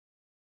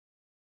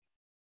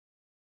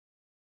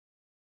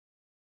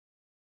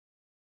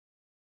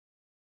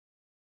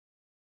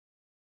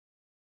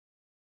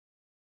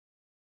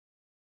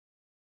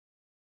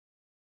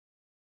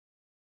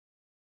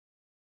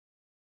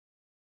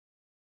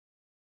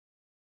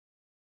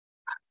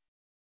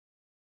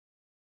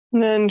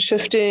 And then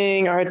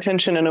shifting our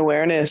attention and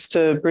awareness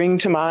to bring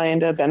to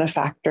mind a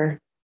benefactor.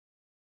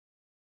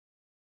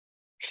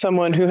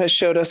 Someone who has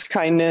showed us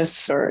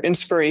kindness or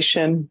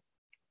inspiration.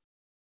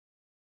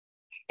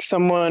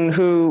 Someone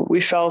who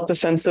we felt a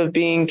sense of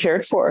being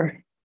cared for.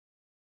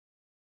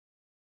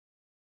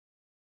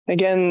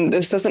 Again,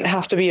 this doesn't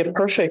have to be a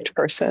perfect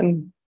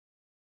person.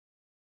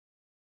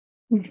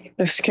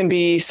 This can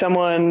be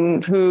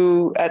someone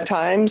who at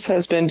times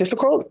has been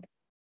difficult,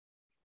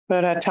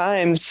 but at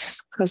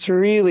times has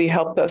really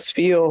helped us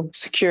feel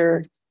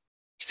secure,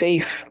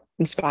 safe,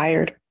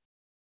 inspired.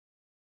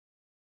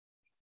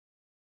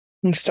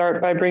 And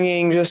start by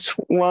bringing just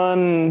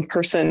one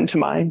person to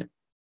mind.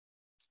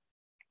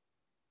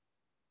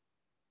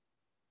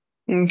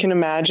 You can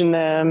imagine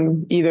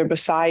them either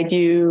beside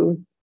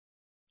you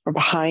or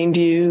behind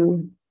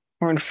you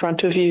or in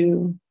front of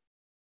you.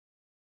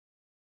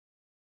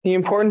 The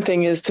important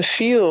thing is to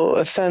feel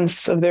a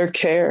sense of their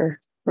care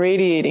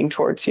radiating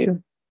towards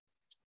you.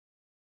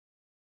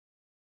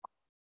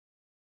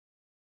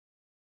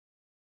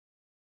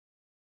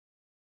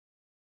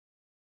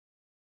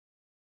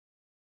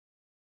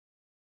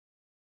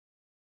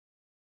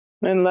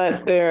 And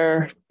let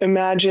their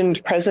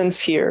imagined presence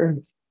here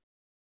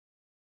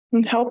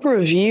help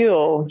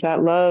reveal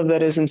that love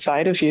that is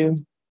inside of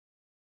you.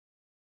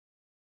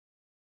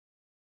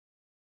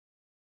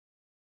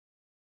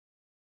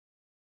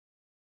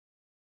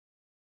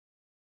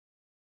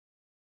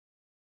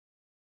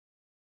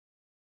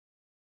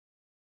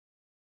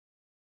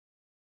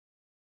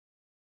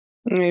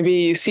 Maybe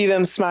you see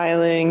them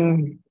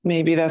smiling.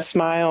 Maybe that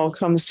smile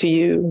comes to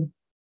you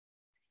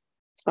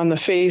on the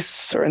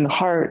face or in the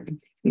heart,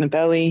 in the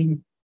belly.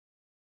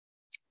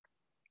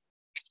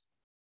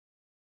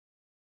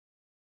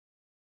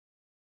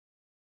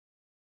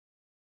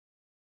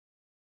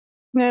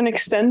 And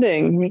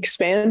extending,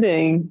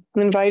 expanding,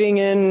 inviting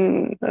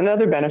in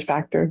another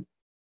benefactor,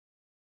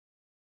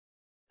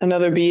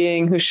 another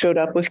being who showed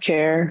up with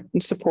care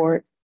and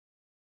support.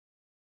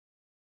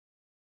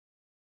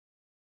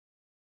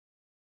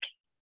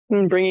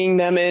 And bringing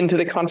them into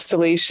the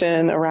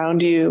constellation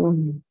around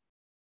you.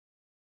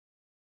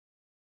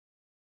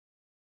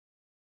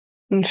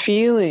 And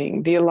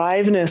feeling the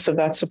aliveness of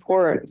that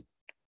support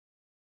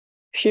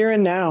here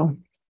and now.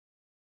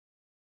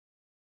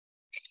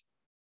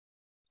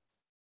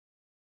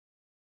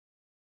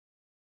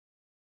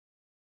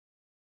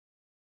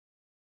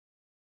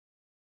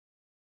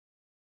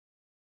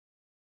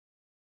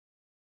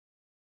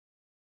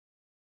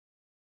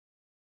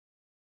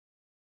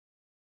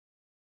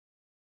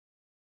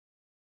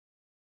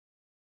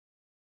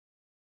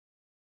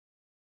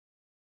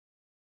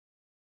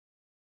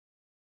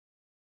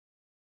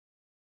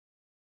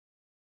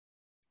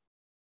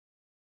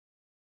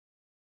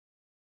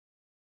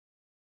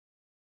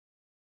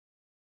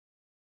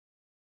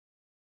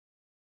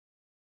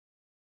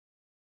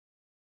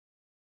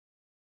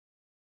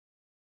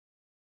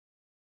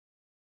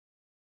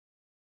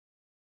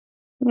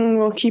 And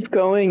we'll keep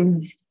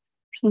going.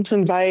 Let's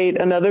invite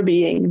another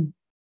being.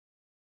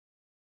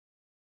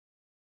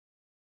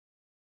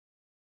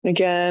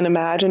 Again,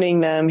 imagining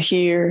them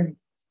here,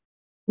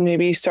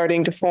 maybe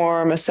starting to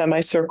form a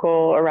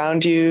semicircle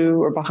around you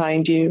or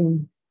behind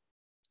you.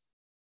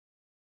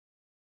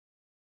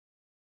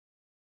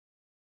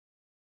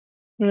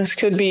 And this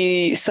could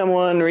be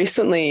someone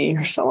recently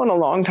or someone a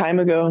long time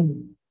ago.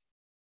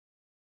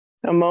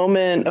 A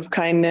moment of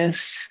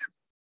kindness.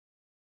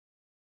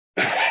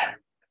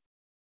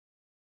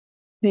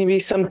 Maybe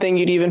something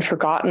you'd even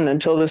forgotten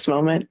until this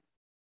moment.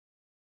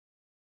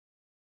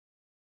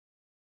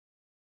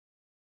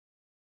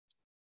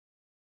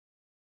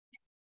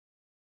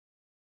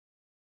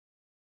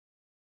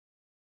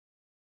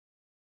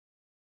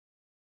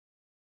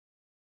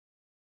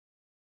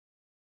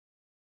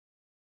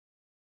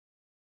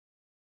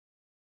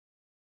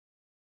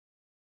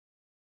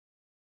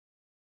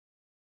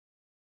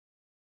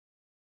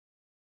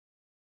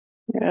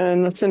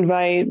 And let's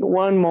invite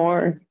one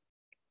more.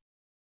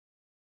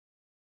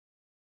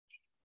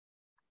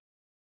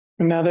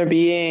 Another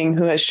being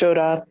who has showed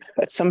up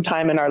at some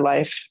time in our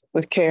life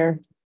with care.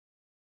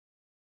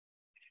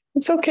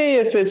 It's okay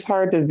if it's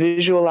hard to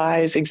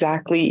visualize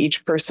exactly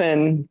each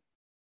person.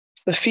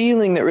 It's the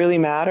feeling that really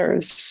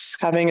matters,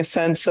 having a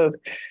sense of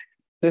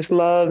this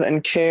love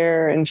and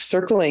care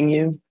encircling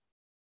you.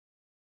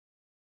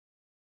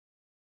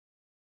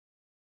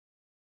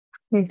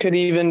 It could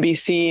even be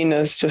seen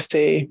as just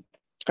a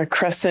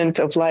crescent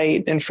of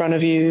light in front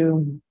of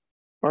you,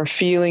 or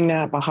feeling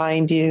that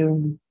behind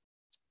you.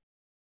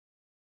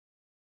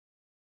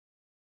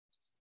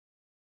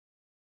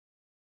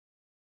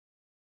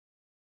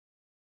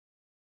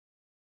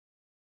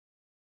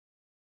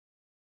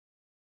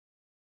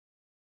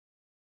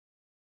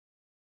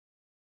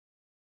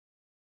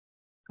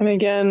 And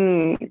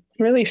again,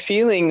 really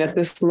feeling that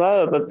this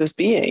love of this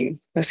being,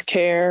 this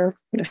care,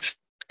 this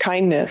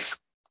kindness,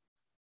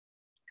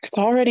 it's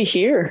already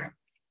here.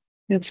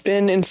 It's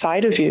been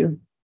inside of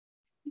you.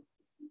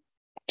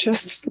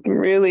 Just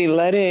really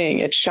letting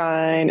it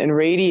shine and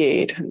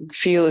radiate and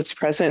feel its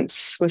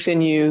presence within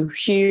you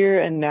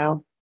here and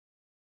now.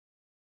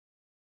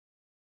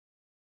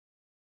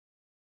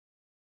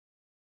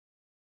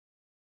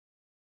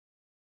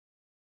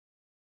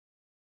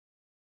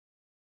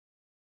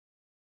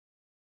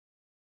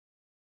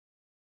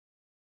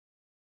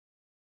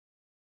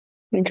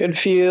 You could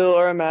feel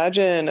or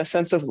imagine a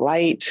sense of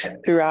light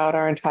throughout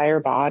our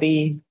entire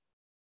body.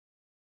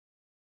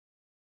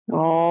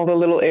 All the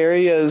little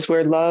areas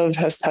where love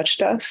has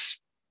touched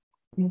us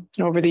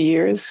over the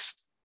years.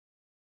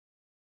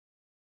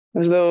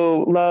 As though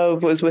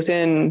love was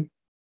within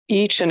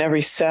each and every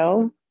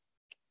cell,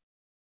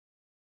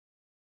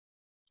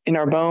 in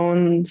our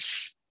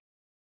bones,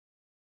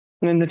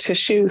 and in the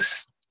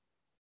tissues.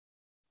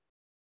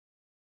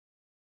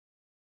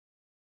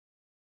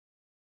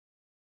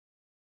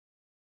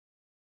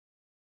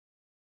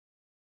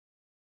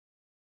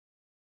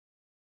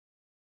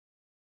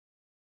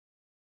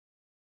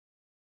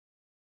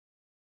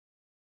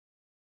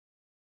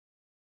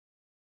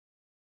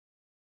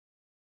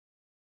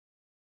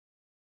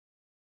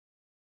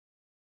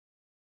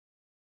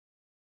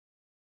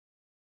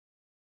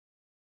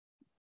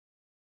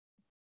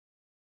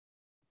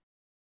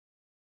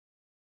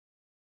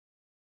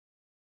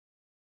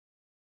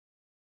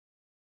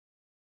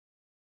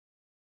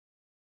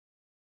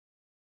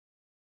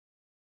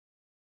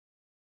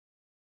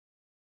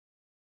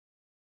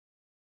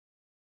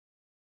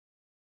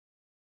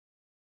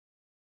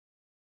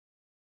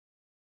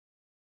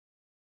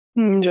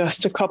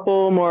 Just a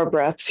couple more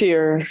breaths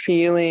here,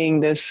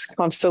 feeling this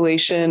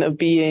constellation of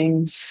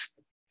beings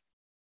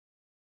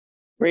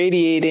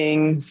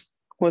radiating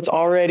what's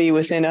already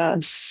within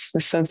us, a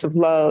sense of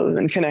love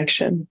and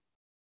connection.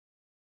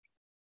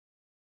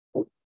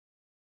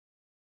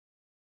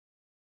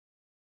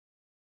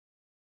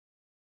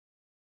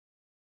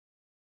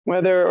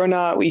 Whether or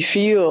not we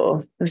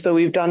feel as though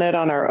we've done it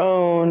on our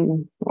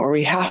own or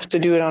we have to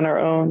do it on our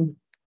own,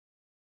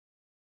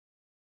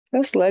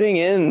 just letting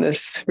in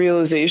this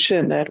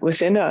realization that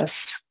within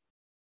us,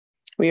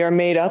 we are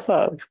made up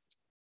of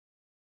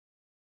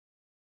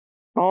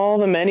all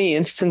the many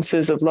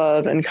instances of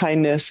love and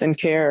kindness and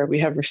care we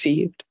have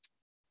received.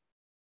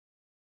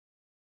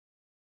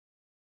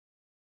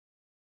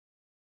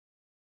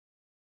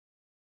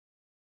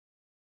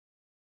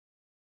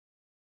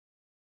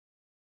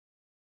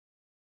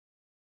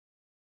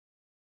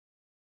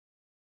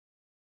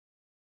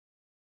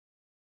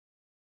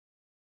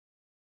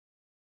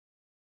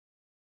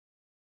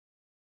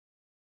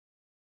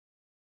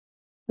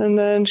 And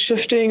then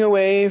shifting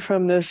away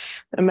from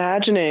this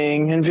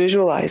imagining and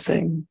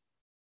visualizing,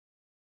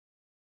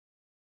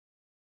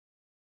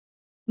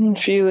 and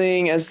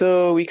feeling as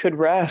though we could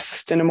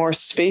rest in a more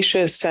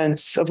spacious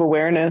sense of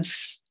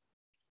awareness,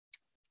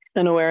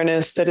 an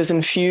awareness that is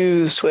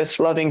infused with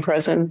loving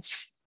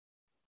presence.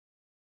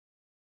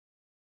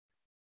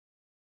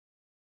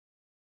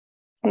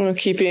 And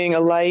keeping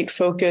a light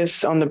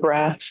focus on the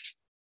breath,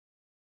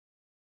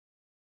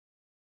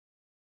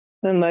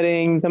 and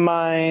letting the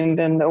mind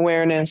and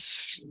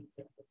awareness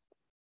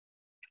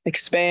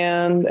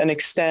expand and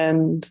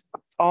extend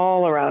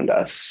all around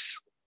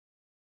us.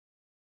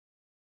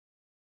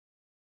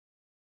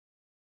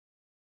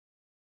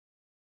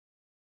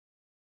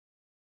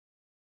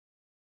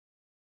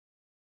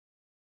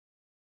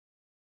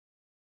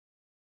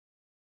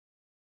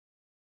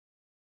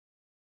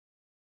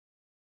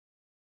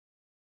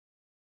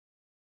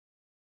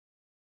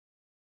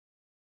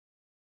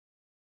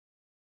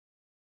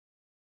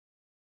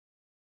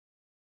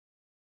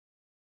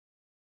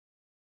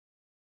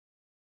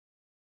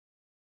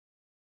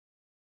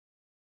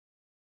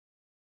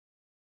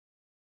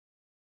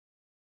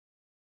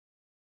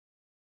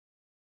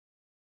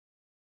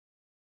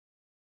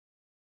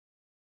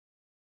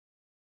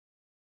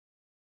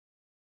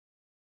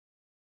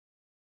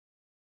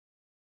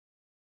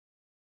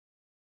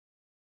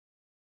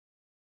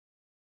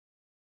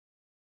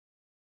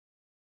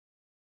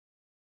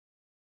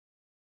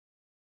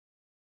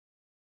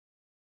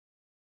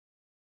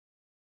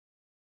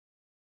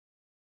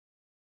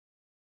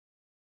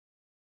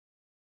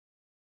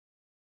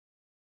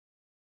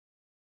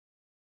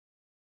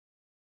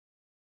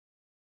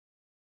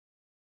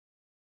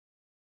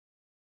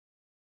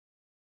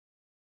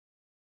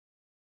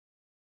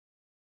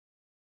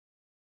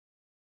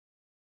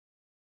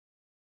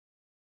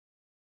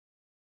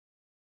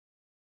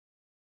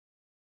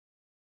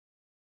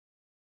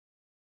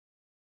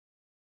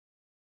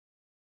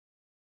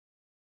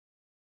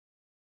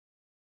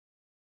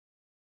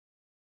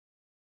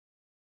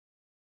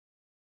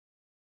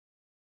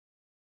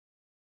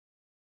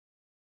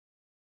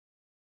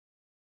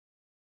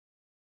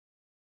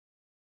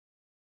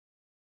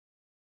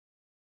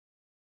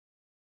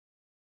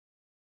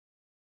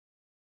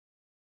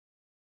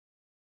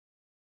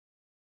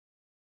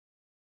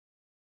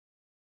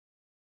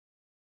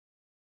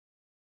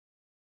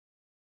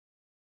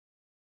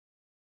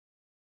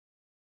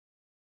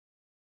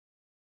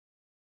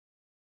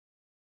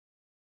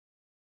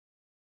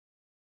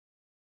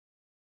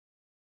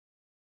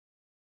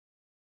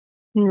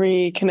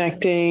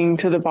 Reconnecting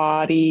to the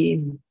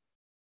body,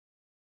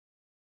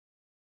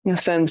 a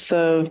sense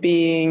of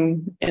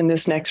being in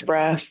this next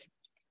breath,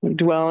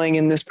 dwelling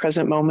in this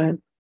present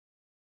moment.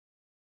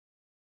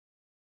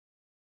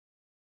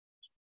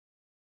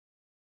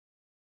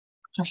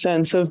 A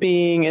sense of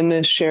being in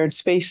this shared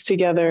space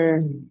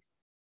together.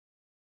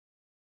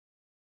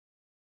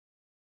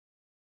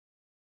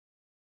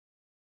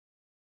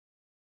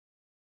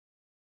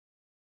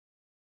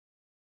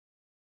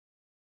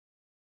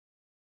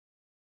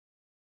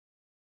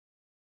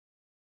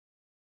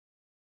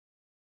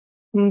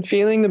 And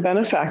feeling the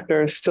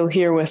benefactor still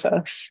here with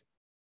us.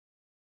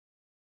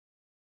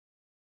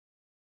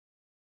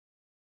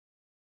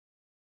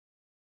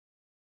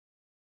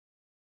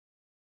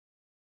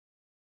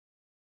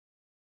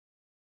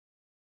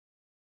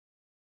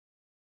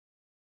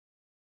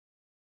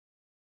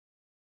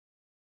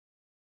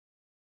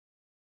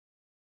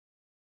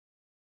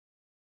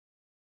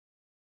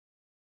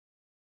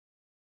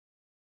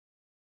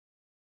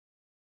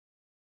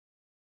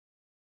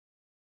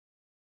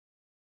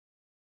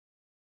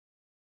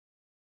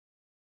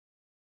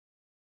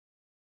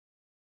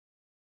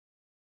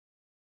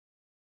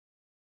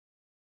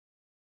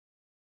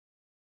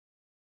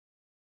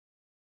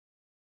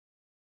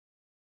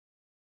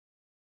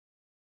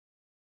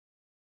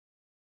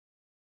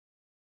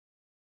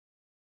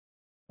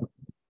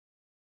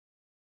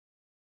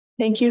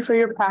 Thank you for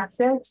your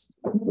practice.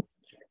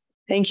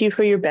 Thank you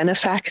for your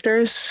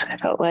benefactors. I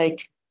felt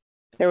like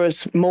there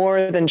was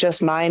more than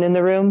just mine in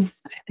the room.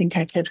 I think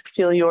I could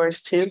feel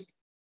yours too.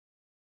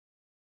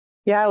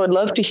 Yeah, I would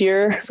love to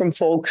hear from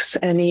folks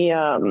any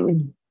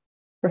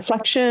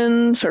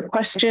reflections or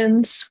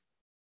questions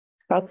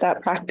about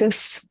that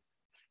practice.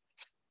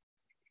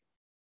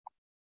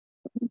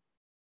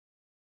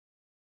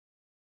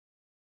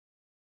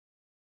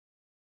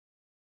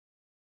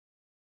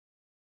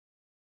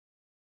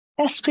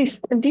 Yes,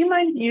 please. Do you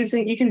mind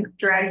using, you can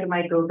drag the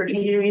mic over to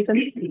you,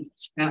 Ethan.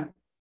 Yeah.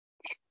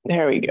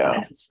 There we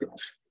go.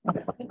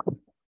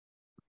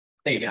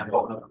 There you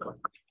go.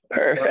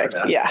 Perfect.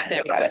 Yeah,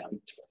 there we got it.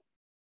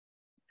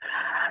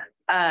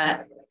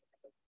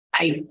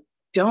 I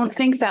don't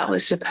think that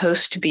was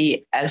supposed to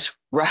be as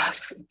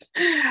rough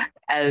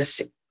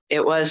as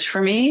it was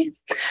for me.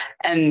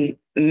 And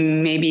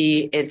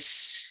maybe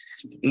it's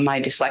my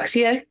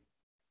dyslexia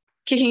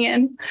kicking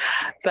in.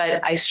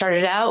 But I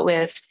started out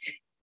with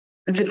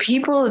the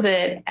people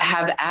that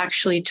have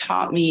actually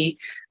taught me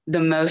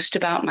the most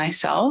about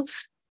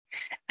myself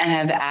and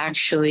have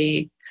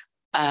actually,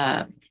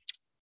 I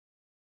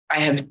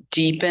have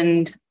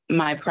deepened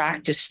my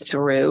practice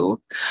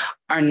through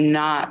are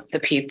not the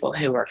people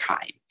who were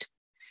kind.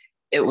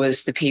 It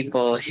was the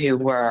people who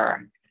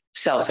were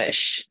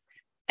selfish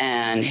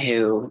and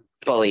who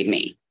bullied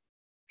me.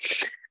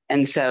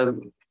 And so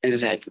I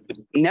was like,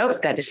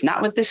 nope, that is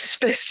not what this is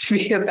supposed to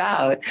be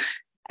about.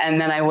 And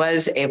then I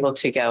was able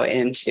to go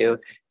into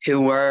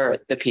who were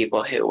the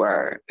people who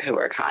were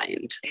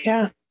kind.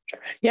 Yeah.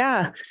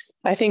 Yeah.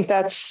 I think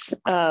that's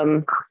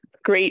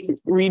great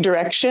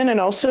redirection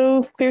and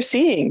also clear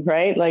seeing,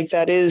 right? Like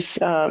that is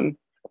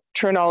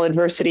turn all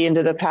adversity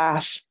into the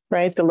path,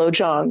 right? The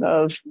lojong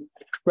of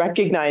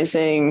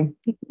recognizing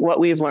what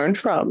we've learned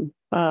from.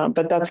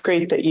 But that's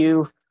great that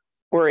you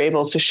were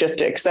able to shift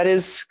it, because that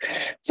is,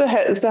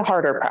 it's a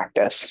harder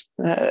practice,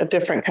 a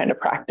different kind of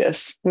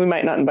practice. We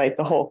might not invite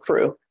the whole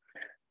crew.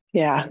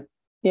 Yeah.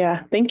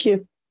 Yeah. Thank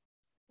you.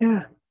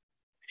 Yeah.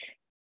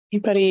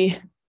 Anybody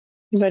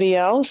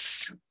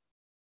else?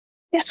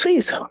 Yes,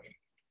 please.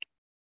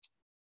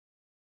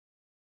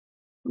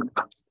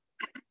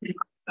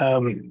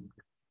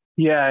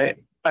 Yeah,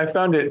 I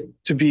found it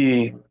to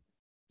be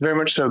very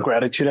much so a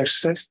gratitude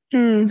exercise.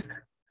 And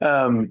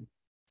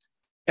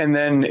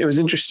then it was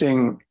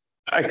interesting.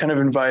 I kind of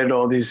invited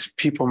all these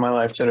people in my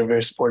life that are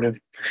very supportive.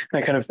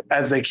 And I kind of,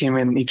 as they came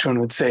in, each one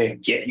would say,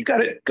 yeah, you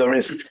got it, go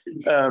Riz.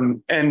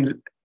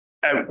 And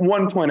at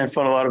one point I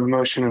felt a lot of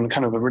emotion and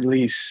kind of a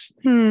release,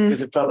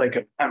 because it felt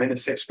like I'm in a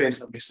safe space,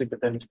 obviously,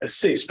 but then a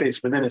safe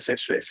space within a safe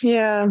space.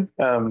 Yeah.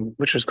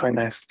 Which was quite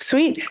nice.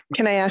 Sweet.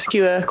 Can I ask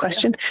you a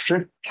question? Yeah,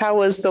 sure. How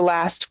was the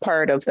last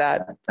part of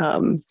that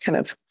kind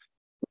of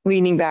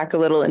leaning back a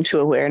little into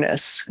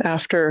awareness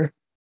after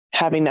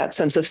having that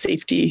sense of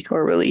safety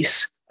or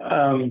release?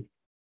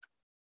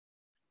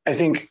 I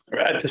think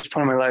at this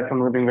point in my life,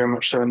 I'm living very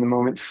much so in the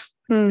moments.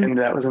 And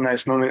that was a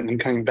nice moment. And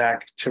coming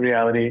back to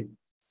reality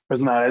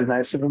was not as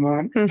nice of a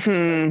moment.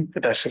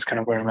 But that's just kind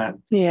of where I'm at.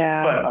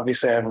 Yeah. But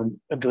obviously I have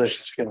a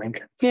delicious feeling.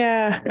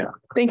 Yeah.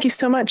 Thank you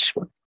so much.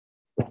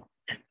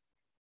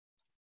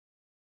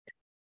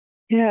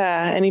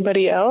 Yeah.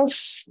 Anybody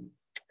else?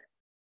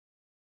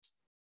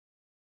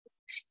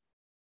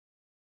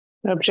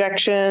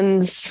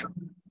 Objections,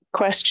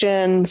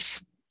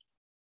 questions?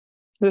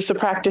 Is this a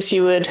practice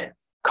you would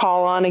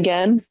call on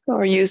again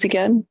or use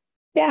again?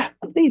 Yeah,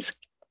 please.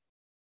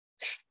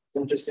 It's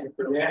interesting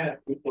for me. I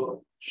have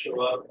people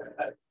show up,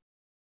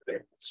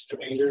 like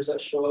strangers that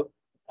show up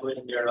when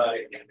you're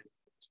like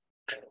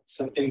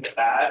something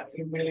bad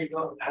can really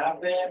don't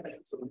happen, and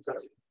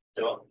sometimes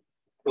don't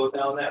go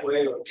down that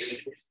way. Or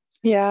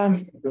Yeah.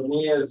 for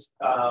me, is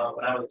when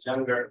I was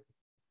younger,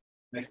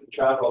 I used to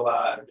travel a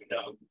lot.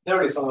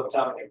 There was someone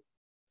telling me,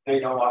 "Hey,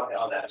 don't walk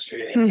down that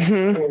street."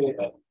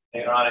 But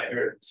later on, I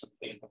heard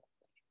something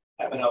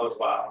happen. I was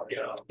wow,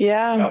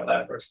 Yeah. about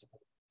that person.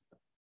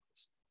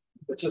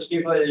 It's just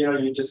people that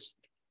you just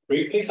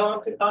briefly come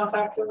into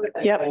contact with,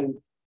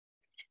 and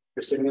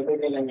you're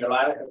significant in your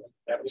life and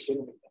every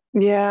single.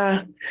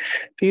 Yeah,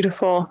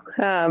 beautiful.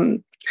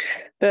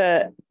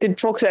 Did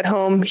folks at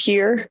home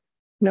hear?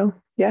 No.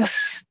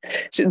 Yes.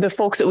 So the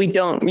folks that we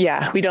don't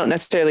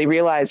necessarily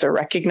realize or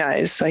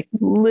recognize, like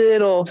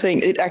little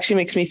thing. It actually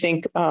makes me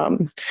think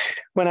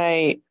when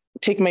I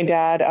take my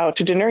dad out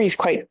to dinner, he's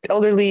quite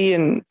elderly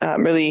and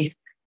really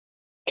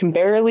can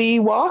barely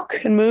walk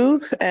and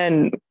move.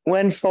 And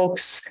when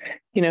folks,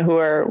 who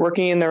are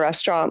working in the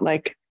restaurant,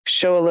 like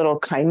show a little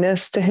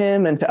kindness to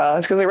him and to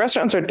us, because the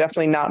restaurants are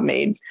definitely not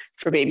made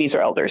for babies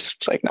or elders.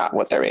 It's like not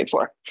what they're made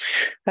for.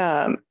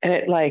 And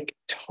it like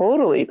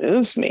totally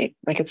moves me.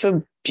 Like it's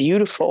so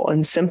beautiful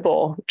and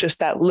simple, just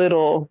that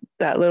little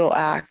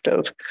act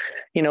of,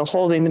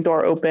 holding the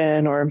door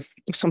open or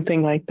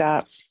something like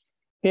that.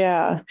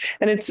 Yeah.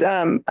 And it's,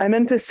 I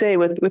meant to say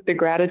with the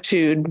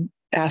gratitude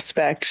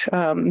aspect,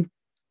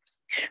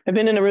 I've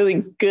been in a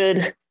really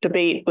good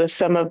debate with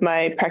some of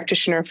my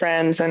practitioner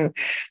friends and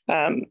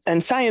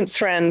science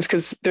friends,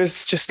 because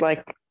there's just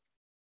like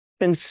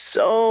been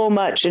so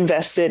much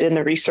invested in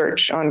the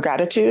research on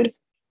gratitude.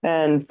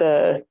 and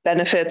the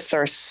benefits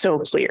are so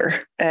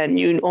clear, and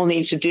you only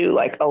need to do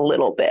like a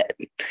little bit,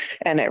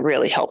 and it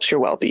really helps your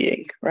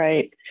well-being,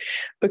 right?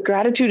 But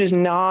gratitude is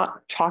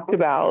not talked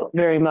about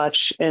very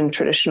much in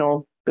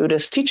traditional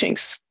Buddhist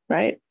teachings,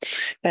 right?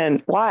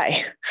 And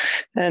why?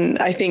 And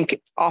I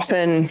think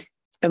often,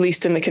 at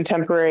least in the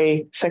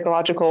contemporary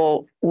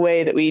psychological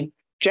way that we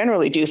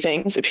generally do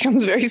things, it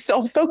becomes very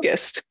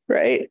self-focused,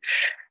 right?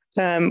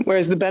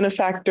 Whereas the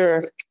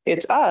benefactor,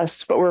 it's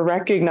us, but we're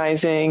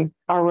recognizing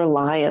our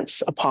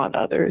reliance upon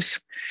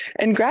others.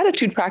 And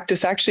gratitude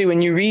practice, actually,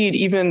 when you read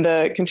even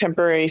the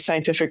contemporary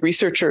scientific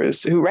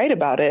researchers who write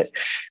about it,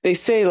 they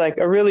say like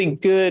a really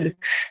good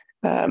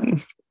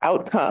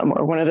outcome,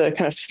 or one of the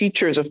kind of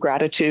features of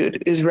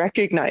gratitude, is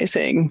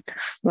recognizing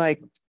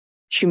like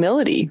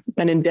humility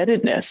and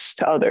indebtedness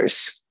to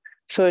others.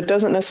 So it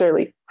doesn't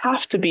necessarily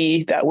have to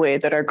be that way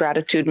that our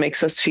gratitude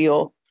makes us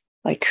feel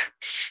like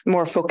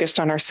more focused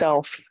on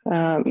ourselves.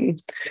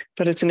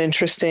 But it's an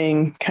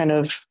interesting kind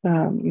of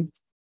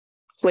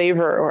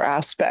flavor or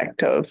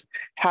aspect of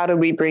how do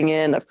we bring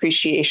in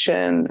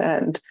appreciation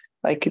and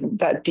like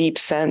that deep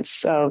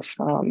sense of,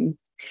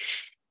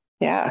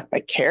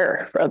 like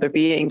care for other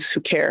beings who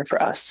care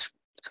for us.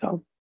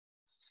 So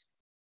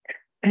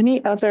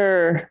any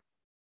other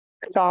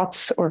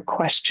thoughts or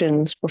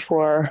questions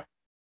before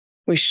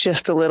we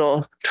shift a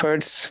little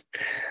towards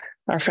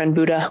our friend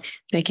Buddha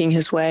making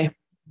his way?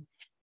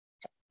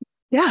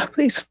 Yeah,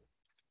 please.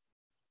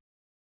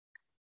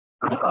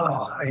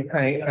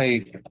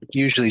 I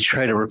usually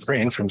try to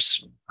refrain from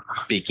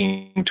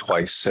speaking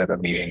twice at a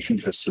meeting.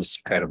 This is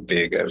kind of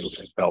big. I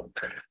felt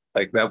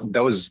like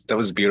that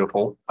was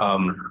beautiful.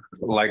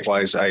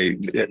 Likewise,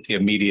 the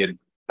immediate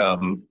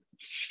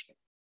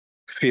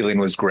feeling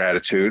was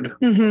gratitude.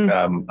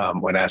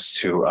 When asked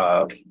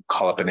to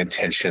call up an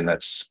intention,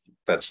 that's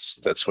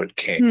what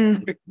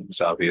came. It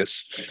was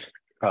obvious.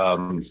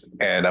 And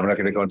I'm not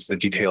going to go into the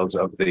details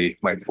of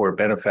my 4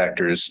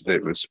 benefactors.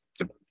 It was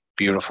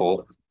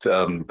beautiful.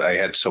 I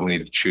had so many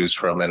to choose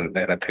from, and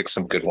I picked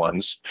some good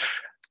ones.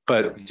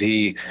 But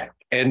the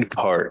end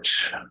part,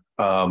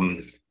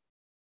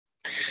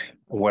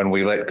 when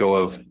we let go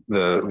of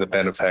the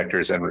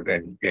benefactors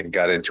and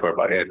got into our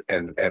body,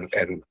 and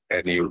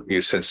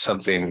you said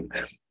something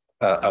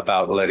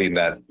about letting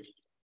that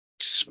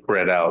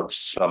spread out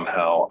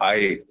somehow.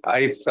 I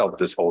felt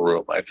this whole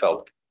room. I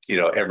felt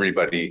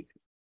everybody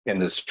in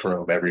this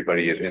room,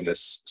 everybody in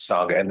this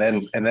sangha, and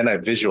then I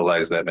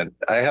visualize them, and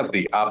I have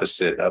the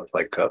opposite of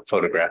like a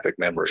photographic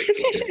memory,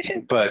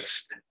 but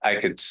I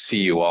could see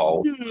you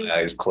all,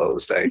 eyes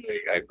closed. I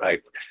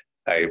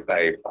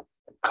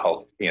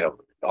called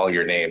all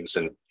your names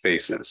and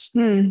faces,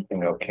 came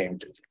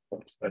to,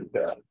 and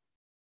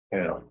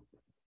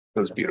it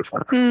was beautiful.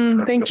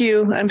 Thank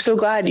you. I'm so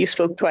glad you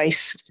spoke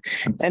twice,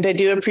 and I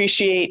do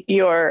appreciate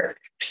your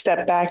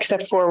step back,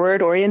 step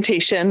forward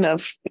orientation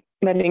of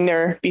letting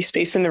there be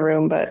space in the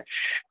room. But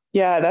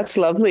yeah, that's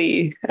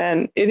lovely.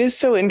 And it is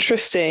so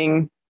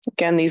interesting,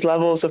 again, these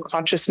levels of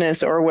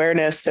consciousness or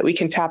awareness that we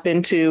can tap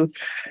into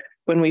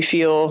when we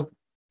feel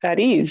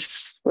at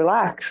ease,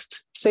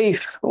 relaxed,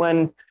 safe,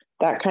 when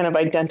that kind of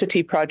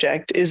identity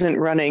project isn't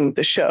running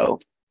the show.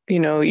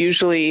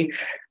 Usually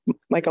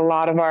like a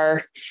lot of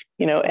our,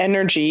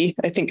 energy,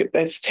 I think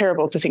it's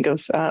terrible to think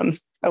of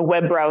a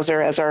web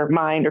browser as our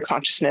mind or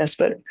consciousness,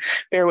 but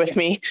bear with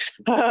me.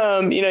 You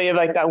have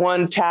like that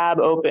one tab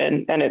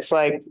open and it's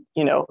like,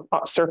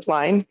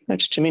 Surfline,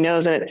 which Jimmy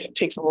knows, and it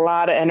takes a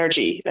lot of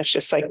energy. That's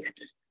just like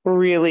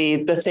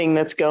really the thing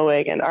that's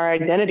going. And our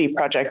identity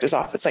project is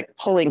off. It's like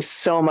pulling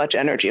so much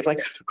energy of like,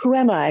 who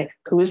am I?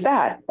 Who is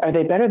that? Are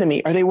they better than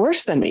me? Are they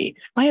worse than me?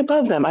 Am I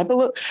above them? I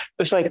below?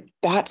 It's like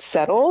that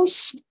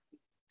settles.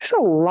 There's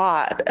a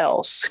lot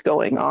else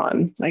going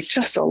on, like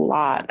just a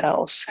lot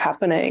else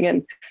happening,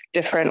 and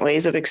different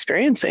ways of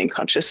experiencing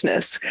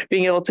consciousness,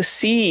 being able to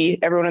see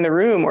everyone in the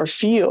room or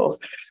feel.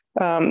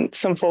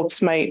 Some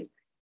folks might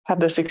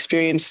have this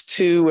experience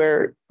too,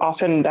 where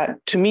often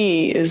that to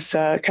me is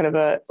kind of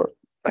a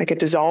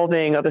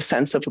dissolving of a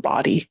sense of a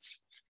body.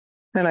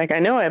 And like, I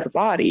know I have a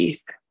body,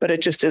 but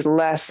it just is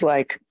less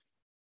like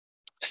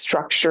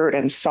structured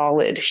and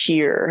solid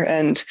here.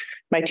 And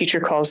my teacher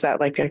calls that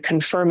like a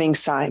confirming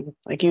sign.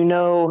 Like,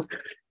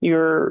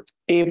 you're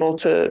able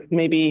to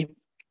maybe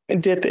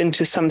dip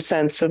into some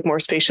sense of more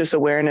spacious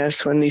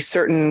awareness when these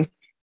certain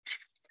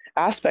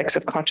aspects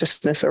of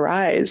consciousness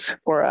arise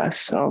for us.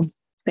 So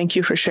thank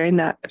you for sharing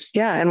that.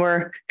 Yeah. And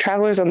we're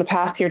travelers on the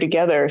path here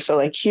together. So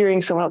like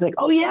hearing someone else like,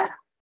 oh yeah,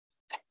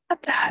 I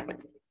got that.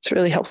 It's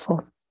really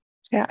helpful.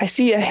 Yeah. I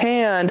see a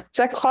hand. Is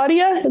that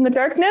Claudia in the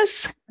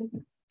darkness?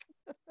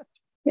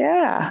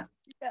 Yeah.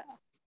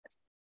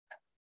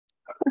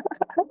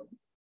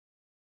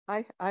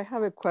 I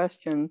have a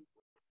question,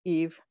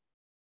 Eve.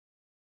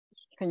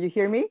 Can you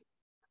hear me?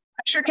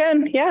 I sure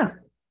can. Yeah.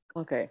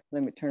 Okay,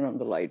 let me turn on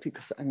the light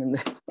because I'm in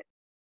the.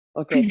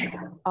 Okay.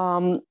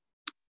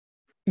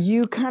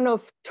 You kind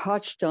of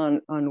touched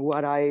on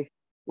what I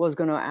was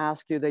going to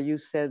ask you, that you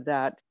said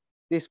that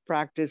this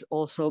practice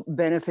also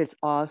benefits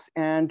us.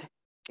 And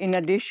in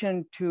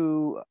addition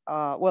to,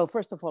 well,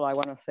 first of all, I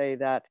want to say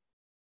that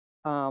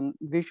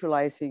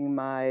visualizing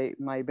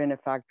my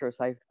benefactors,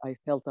 I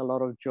felt a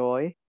lot of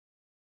joy.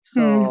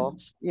 So,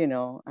 you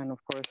know, and of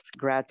course,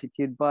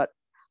 gratitude. But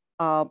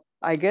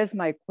I guess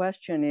my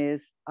question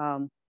is,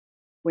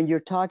 when you're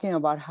talking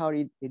about how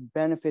it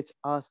benefits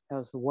us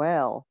as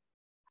well,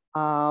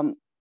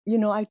 you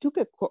know, I took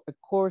a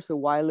course a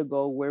while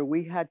ago where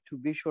we had to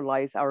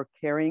visualize our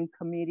caring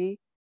committee,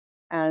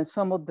 and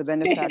some of the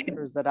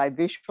benefactors that I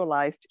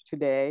visualized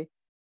today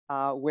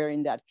were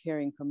in that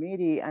caring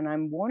committee. And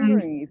I'm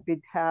wondering if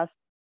it has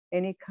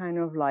any kind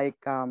of like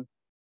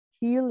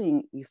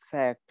healing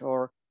effect,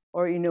 or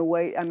in a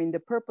way, I mean,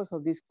 the purpose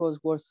of this course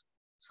was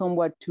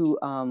somewhat to,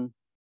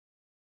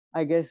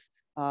 I guess,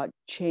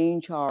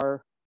 change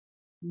our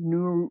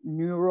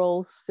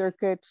neural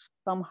circuits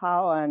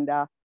somehow, and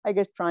I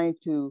guess trying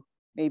to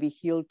maybe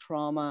heal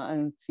trauma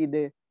and see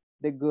the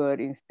good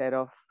instead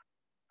of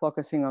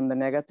focusing on the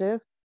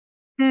negative.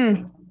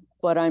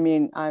 But I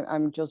mean,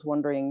 I'm just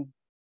wondering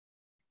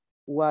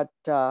what,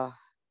 I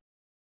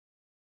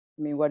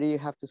mean, what do you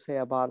have to say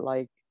about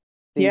like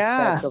the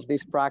effect of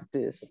this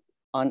practice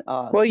on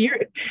us? Well,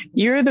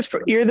 you're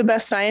the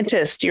best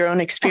scientist, your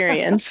own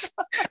experience.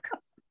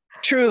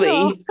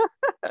 Truly.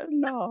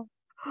 No.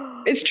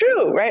 It's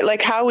true, right?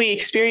 Like how we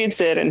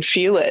experience it and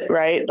feel it,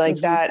 right? Like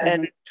that.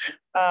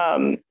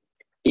 And,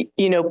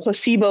 you know,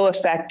 placebo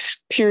effect,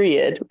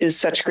 period, is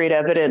such great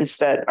evidence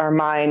that our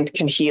mind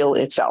can heal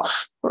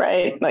itself,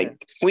 right?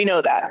 Like we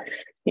know that,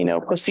 you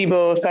know,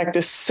 placebo effect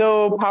is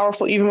so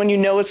powerful. Even when you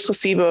know it's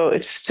placebo,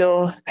 it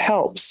still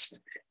helps.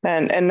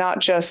 And not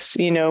just,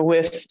 you know,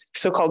 with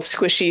so-called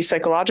squishy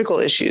psychological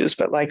issues,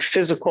 but like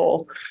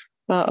physical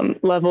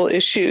level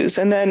issues.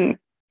 And then,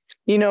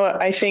 you know,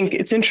 I think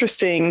it's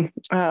interesting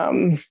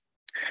in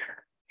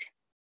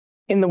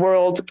the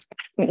world,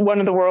 one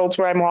of the worlds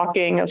where I'm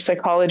walking of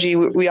psychology,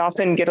 we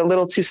often get a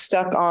little too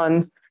stuck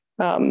on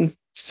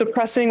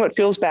suppressing what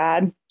feels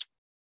bad,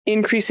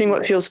 increasing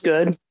what feels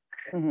good.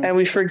 And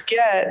we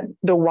forget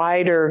the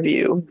wider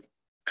view,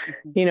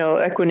 you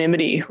know,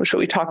 equanimity, which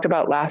we talked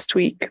about last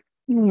week.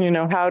 You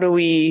know, how do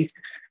we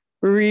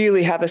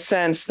really have a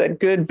sense that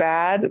good,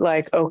 bad,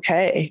 like,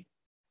 okay,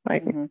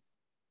 like,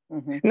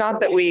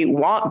 not that we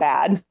want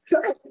bad,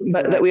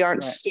 but that we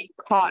aren't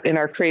caught in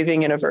our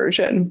craving and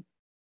aversion.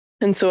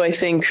 And so I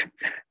think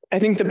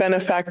the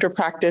benefactor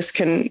practice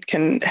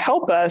can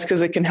help us,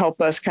 because it can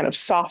help us kind of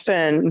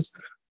soften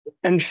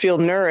and feel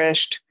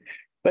nourished,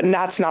 but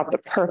that's not the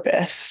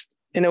purpose.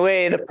 In a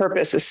way, the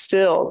purpose is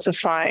still to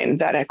find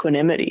that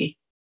equanimity,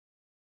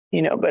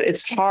 you know, but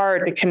it's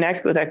hard to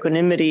connect with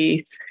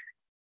equanimity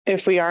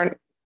if we aren't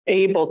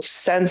able to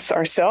sense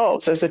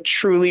ourselves as a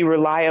truly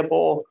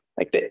reliable,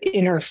 like the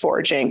inner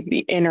forging, the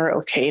inner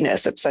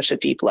okayness at such a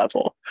deep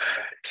level.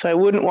 So I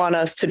wouldn't want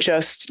us to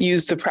just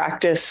use the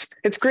practice.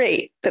 It's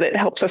great that it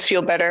helps us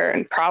feel better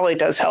and probably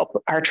does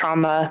help our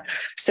trauma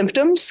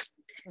symptoms.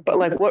 But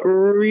like what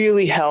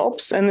really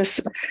helps, and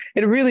this,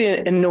 it really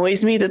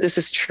annoys me that this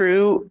is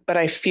true, but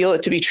I feel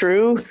it to be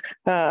true,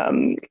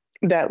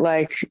 that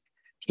like,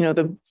 you know,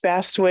 the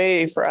best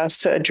way for us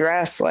to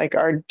address like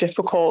our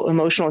difficult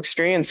emotional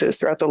experiences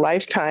throughout the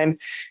lifetime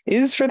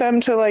is for them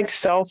to like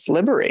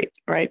self-liberate,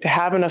 right? To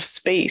have enough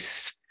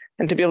space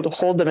and to be able to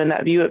hold them in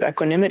that view of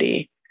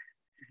equanimity.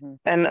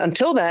 And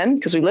until then,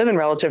 because we live in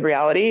relative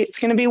reality, it's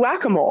going to be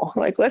whack-a-mole.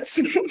 Like let's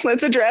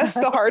address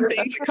the hard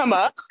things that come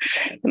up,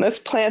 and let's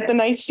plant the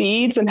nice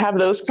seeds and have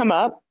those come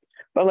up.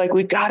 But like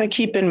we got to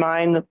keep in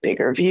mind the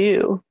bigger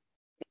view,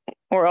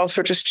 or else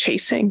we're just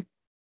chasing,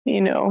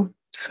 you know.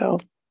 So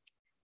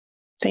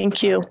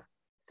thank you.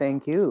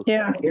 Thank you.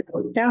 Yeah.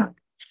 Yeah.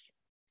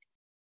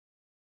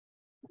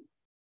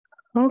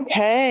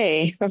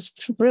 Okay.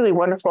 That's really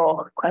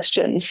wonderful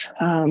questions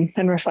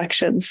and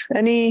reflections.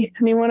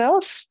 Anyone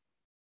else?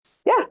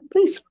 Yeah,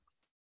 please.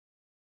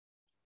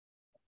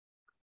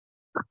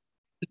 I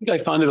think I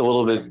found it a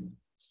little bit,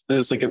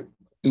 there's like a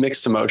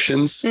mixed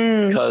emotions,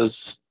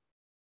 because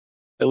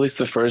at least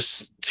the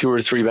first 2 or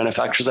 3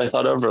 benefactors I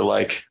thought of are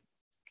like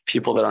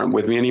people that aren't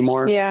with me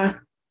anymore. Yeah.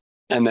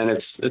 And then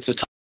it's a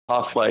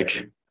tough,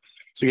 like,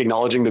 it's like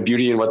acknowledging the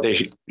beauty in what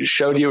they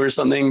showed you or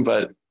something,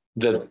 but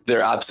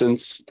their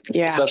absence,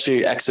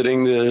 especially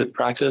exiting the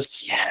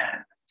practice.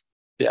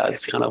 Yeah,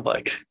 it's kind of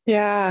like,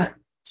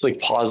 it's like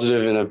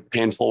positive in a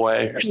painful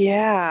way.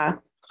 Yeah.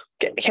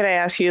 Can I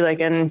ask you,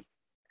 like, and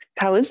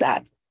how is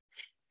that?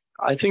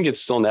 I think it's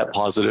still net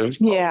positive.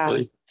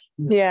 Probably.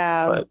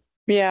 Yeah.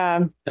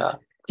 I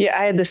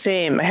had the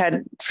same. I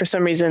had, for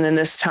some reason, in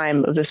this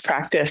time of this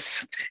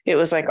practice, it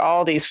was like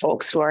all these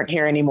folks who aren't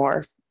here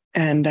anymore.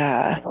 And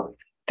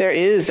there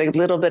is a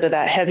little bit of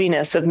that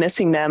heaviness of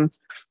missing them,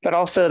 but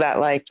also that,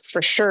 like,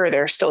 for sure,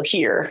 they're still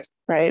here.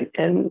 Right.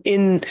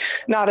 And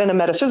not in a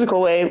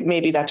metaphysical way,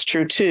 maybe that's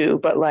true too,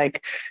 but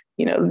like,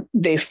 you know,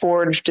 they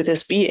forged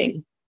this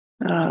being,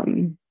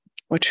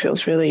 which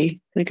feels really,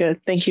 really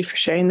good. Thank you for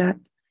sharing that.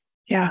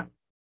 Yeah.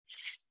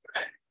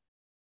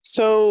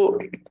 So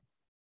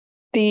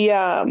the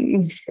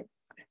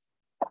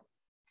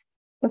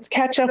let's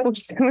catch up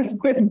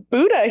with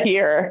Buddha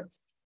here.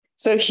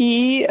 So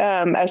he,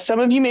 as some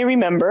of you may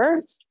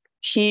remember,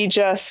 he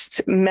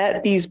just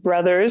met these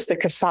brothers, the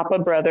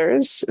Kassapa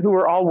brothers, who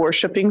were all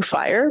worshiping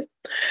fire,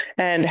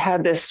 and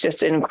had this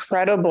just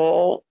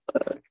incredible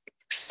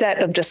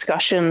set of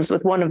discussions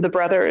with one of the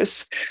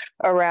brothers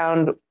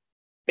around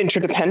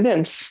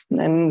interdependence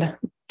and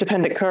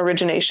dependent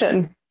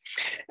co-origination,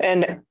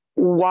 and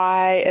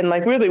why, and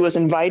like really was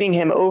inviting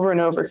him over and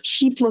over,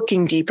 keep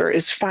looking deeper.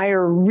 Is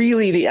fire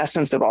really the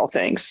essence of all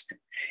things?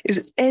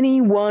 Is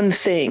any one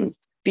thing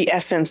the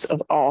essence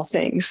of all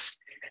things?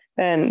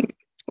 And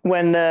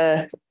when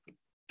the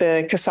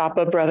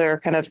Kassapa brother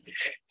kind of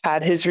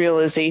had his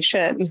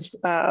realization,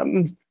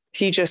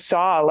 he just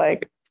saw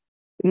like,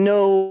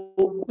 no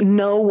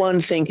one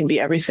thing can be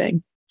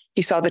everything.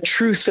 He saw the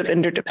truth of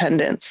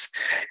interdependence.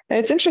 And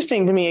it's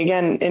interesting to me,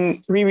 again,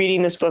 in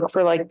rereading this book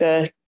for like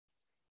the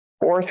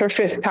 4th or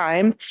 5th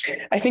time,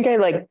 I think I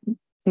like,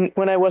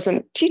 when I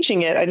wasn't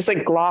teaching it, I just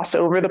like gloss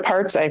over the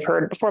parts I've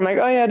heard before. I'm like,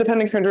 oh yeah,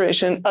 dependent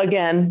co-origination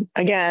again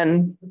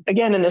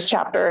in this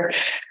chapter.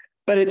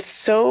 But it's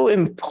so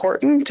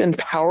important and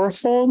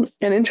powerful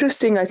and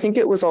interesting. I think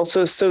it was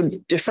also so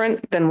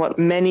different than what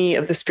many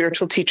of the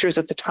spiritual teachers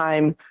at the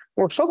time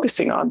were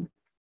focusing on,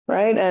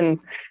 right? And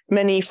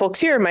many folks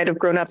here might have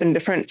grown up in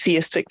different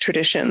theistic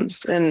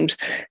traditions. And,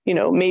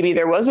 maybe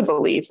there was a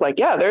belief like,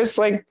 yeah, there's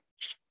like,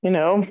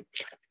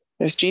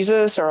 there's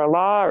Jesus or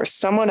Allah or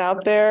someone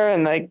out there,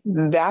 and like,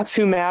 that's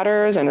who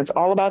matters. And it's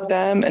all about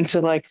them. And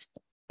to like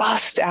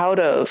bust out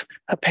of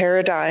a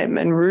paradigm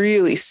and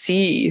really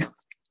see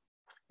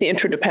the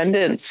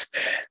interdependence.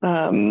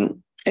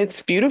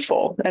 It's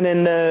beautiful. And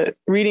in the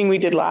reading we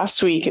did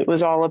last week, it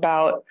was all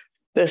about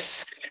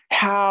this,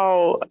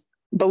 how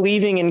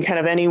believing in kind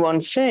of any one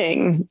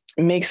thing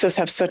makes us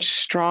have such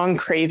strong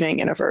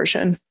craving and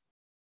aversion.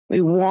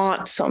 We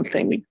want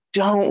something, we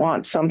don't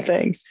want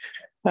something.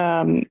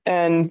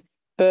 And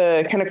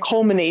the kind of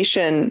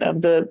culmination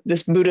of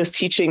this Buddha's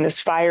teaching,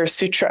 this Fire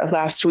Sutra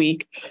last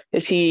week,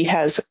 is he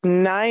has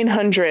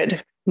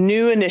 900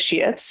 new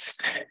initiates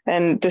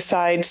and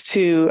decides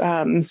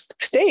to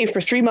stay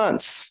for 3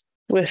 months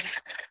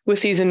with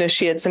these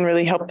initiates and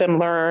really help them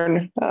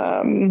learn.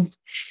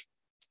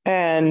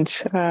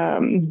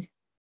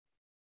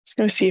 Just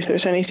going to see if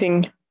there's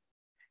anything.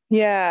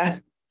 Yeah.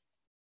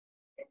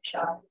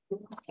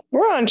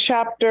 We're on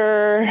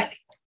chapter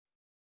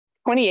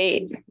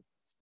 28.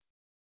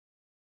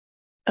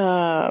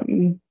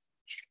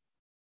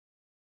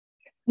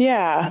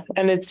 Yeah.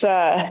 And it's,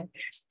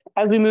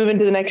 as we move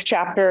into the next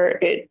chapter,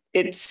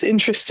 it's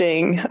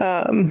interesting.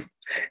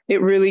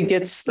 It really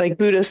gets like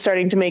Buddha's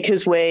starting to make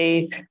his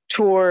way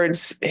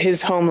towards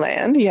his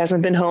homeland. He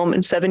hasn't been home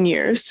in 7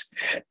 years,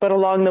 but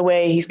along the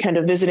way, he's kind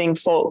of visiting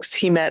folks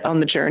he met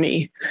on the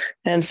journey.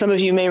 And some of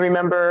you may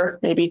remember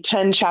maybe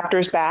 10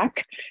 chapters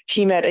back,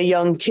 he met a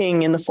young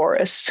king in the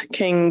forest,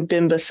 King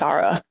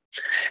Bimbisara.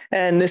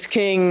 And this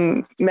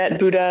king met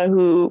Buddha,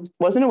 who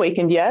wasn't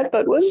awakened yet,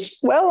 but was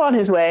well on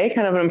his way,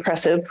 kind of an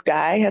impressive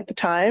guy at the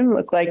time,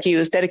 looked like he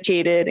was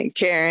dedicated and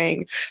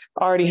caring,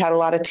 already had a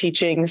lot of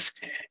teachings.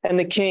 And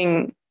the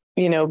king,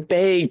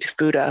 begged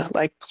Buddha,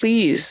 like,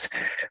 please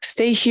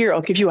stay here.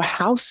 I'll give you a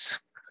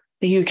house.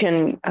 You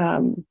can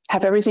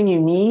have everything you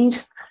need.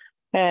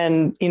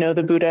 And,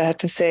 the Buddha had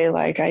to say,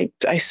 like,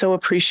 I so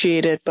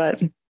appreciate it,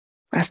 but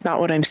that's not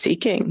what I'm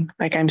seeking.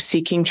 Like, I'm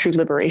seeking true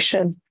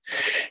liberation.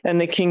 And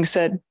the king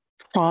said,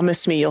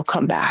 promise me you'll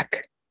come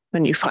back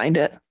when you find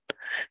it.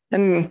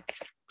 And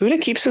Buddha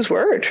keeps his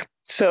word.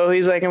 So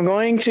he's like, I'm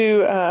going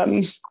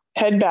to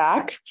head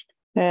back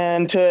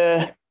and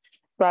to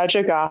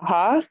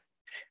Rajagaha.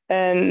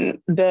 And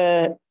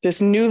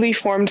this newly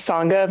formed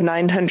Sangha of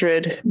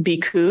 900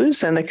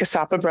 bhikkhus and the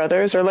Kassapa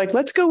brothers are like,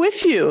 let's go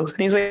with you. And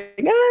he's like,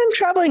 I'm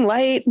traveling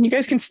light and you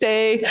guys can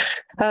stay.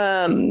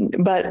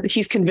 But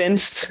he's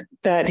convinced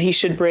that he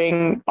should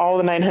bring all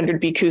the 900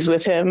 bhikkhus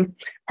with him,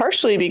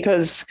 partially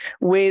because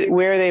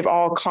where they've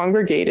all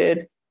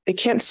congregated, they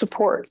can't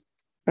support.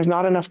 There's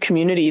not enough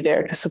community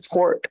there to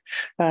support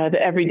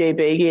the everyday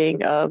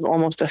begging of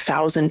almost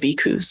 1,000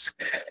 bhikkhus.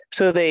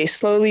 So they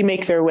slowly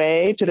make their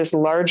way to this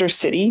larger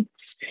city,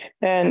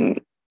 and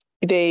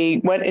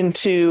they went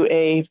into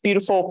a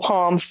beautiful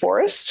palm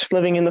forest,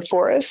 living in the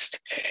forest.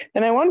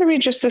 And I wanted to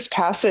read just this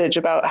passage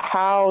about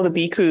how the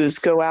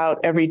bhikkhus go out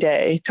every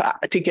day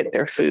to get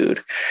their food.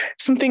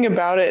 Something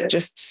about it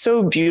just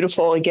so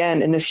beautiful,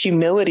 again, in this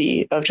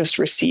humility of just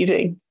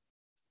receiving.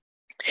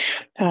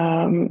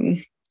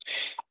 The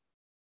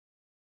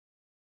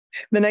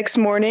next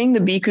morning, the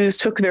bhikkhus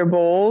took their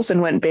bowls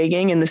and went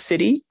begging in the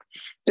city.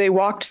 They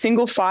walked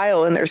single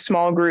file in their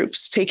small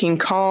groups, taking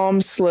calm,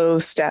 slow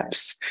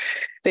steps.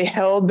 They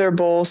held their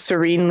bowls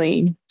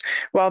serenely,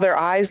 while their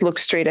eyes looked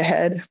straight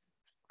ahead.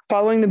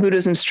 Following the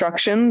Buddha's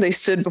instruction, they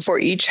stood before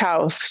each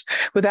house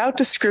without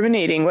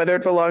discriminating whether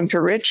it belonged to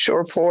rich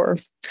or poor.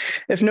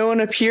 If no one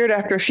appeared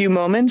after a few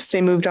moments,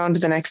 they moved on to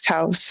the next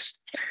house.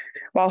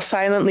 While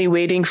silently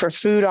waiting for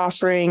food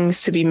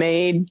offerings to be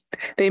made,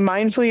 they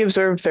mindfully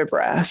observed their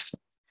breath.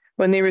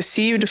 When they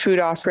received a food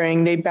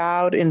offering, they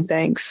bowed in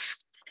thanks.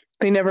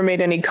 They never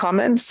made any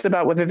comments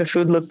about whether the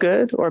food looked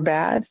good or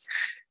bad.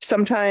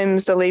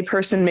 Sometimes the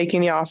layperson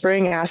making the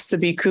offering asked the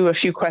bhikkhu a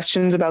few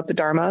questions about the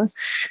Dharma,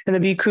 and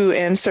the bhikkhu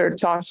answered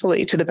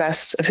thoughtfully to the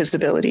best of his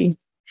ability.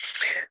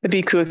 The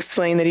bhikkhu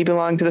explained that he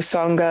belonged to the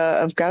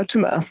Sangha of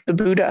Gautama, the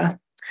Buddha,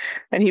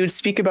 and he would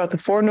speak about the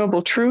Four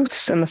Noble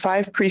Truths and the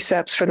 5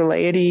 precepts for the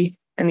laity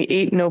and the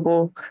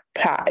Eightfold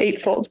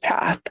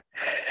Path.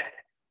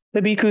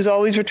 The bhikkhus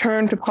always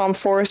returned to Palm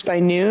Forest by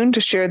noon to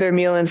share their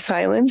meal in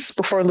silence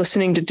before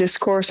listening to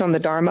discourse on the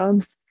Dharma.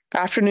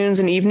 Afternoons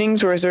and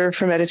evenings were reserved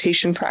for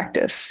meditation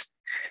practice.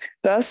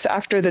 Thus,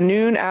 after the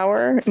noon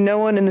hour, no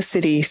one in the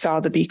city saw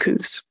the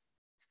bhikkhus.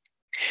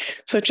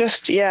 So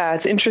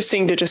it's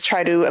interesting to just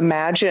try to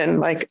imagine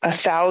like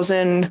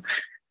 1,000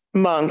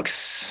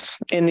 monks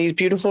in these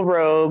beautiful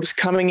robes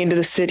coming into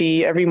the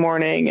city every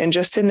morning, and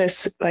just in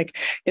this, like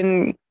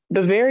in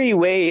the very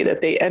way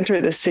that they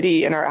enter the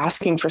city and are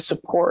asking for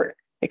support,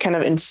 it kind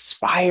of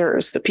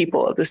inspires the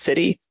people of the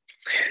city.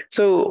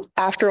 So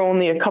after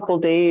only a couple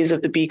days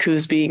of the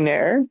bhikkhus being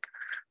there,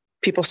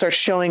 people start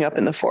showing up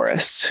in the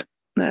forest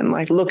and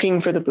like looking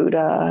for the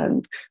Buddha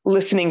and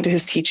listening to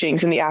his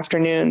teachings in the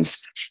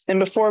afternoons. And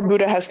before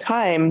Buddha has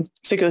time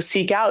to go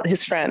seek out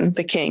his friend,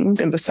 the king,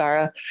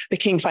 Bimbisara, the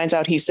king finds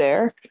out he's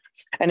there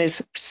and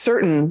is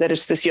certain that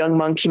it's this young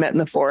monk he met in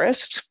the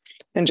forest.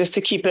 And just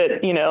to keep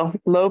it,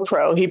 low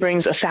pro, he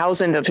brings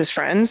 1,000 of his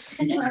friends.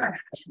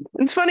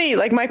 It's funny,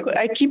 like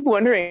I keep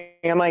wondering,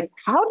 I'm like,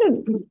 how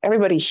did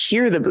everybody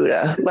hear the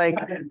Buddha? Like,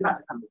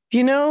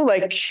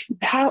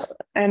 how,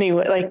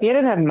 anyway, like they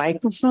didn't have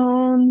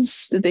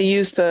microphones. Did they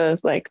use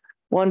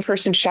one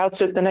person shouts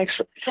at the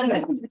next?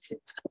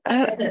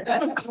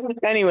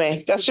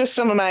 Anyway, that's just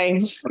some of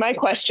my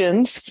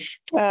questions.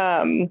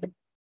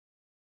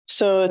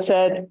 So it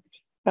said,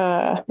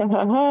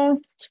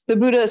 the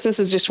Buddha, this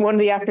is just one of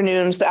the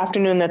afternoons, the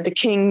afternoon that the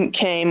king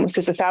came with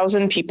his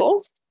 1,000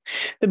 people.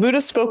 The Buddha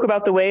spoke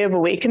about the way of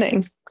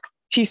awakening.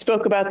 He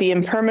spoke about the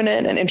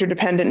impermanent and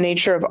interdependent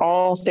nature of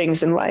all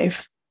things in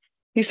life.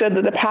 He said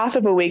that the path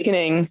of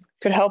awakening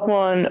could help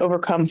one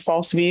overcome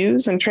false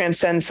views and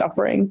transcend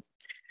suffering.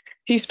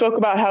 He spoke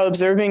about how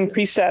observing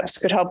precepts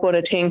could help one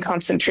attain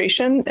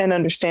concentration and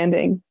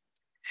understanding.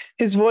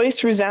 His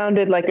voice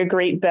resounded like a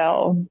great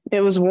bell.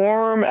 It was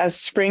warm as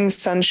spring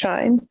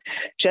sunshine,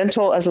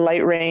 gentle as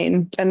light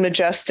rain, and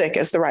majestic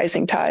as the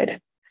rising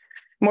tide.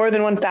 More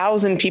than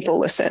 1,000 people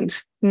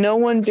listened. No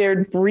one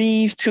dared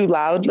breathe too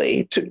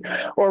loudly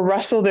or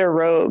rustle their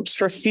robes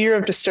for fear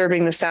of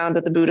disturbing the sound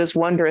of the Buddha's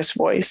wondrous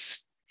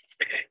voice.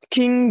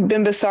 King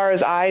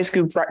Bimbisara's eyes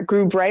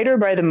grew brighter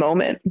by the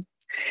moment.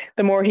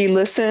 The more he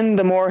listened,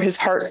 the more his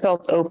heart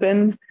felt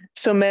open.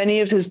 So many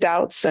of his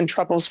doubts and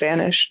troubles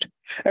vanished.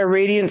 A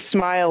radiant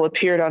smile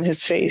appeared on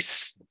his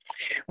face.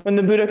 When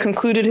the Buddha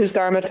concluded his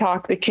Dharma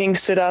talk, the king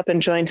stood up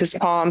and joined his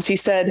palms. He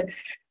said,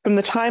 "From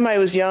the time I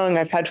was young,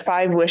 I've had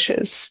 5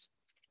 wishes.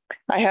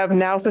 I have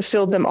now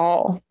fulfilled them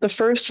all. The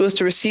first was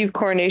to receive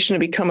coronation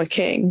and become a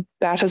king.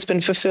 That has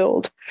been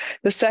fulfilled.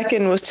 The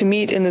second was to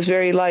meet in this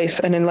very life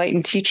an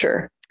enlightened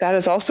teacher. That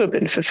has also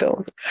been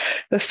fulfilled.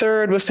 The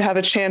third was to have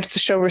a chance to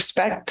show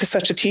respect to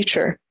such a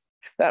teacher.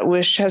 That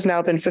wish has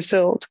now been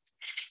fulfilled.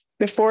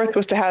 The fourth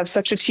was to have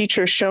such a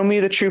teacher show me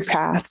the true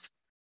path.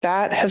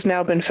 That has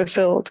now been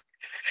fulfilled.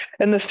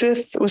 And the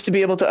fifth was to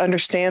be able to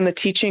understand the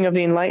teaching of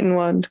the enlightened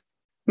one.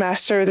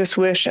 Master, this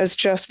wish has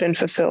just been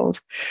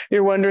fulfilled.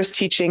 Your wondrous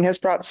teaching has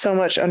brought so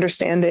much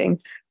understanding.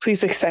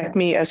 Please accept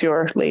me as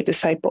your lay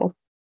disciple."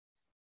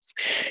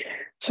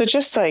 So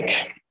just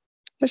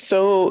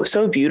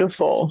so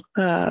beautiful.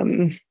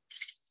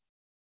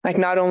 Like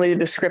not only the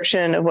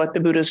description of what the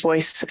Buddha's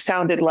voice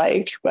sounded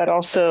like, but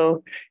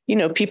also,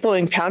 people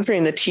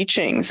encountering the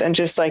teachings and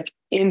just like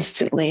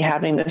instantly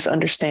having this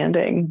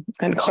understanding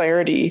and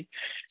clarity.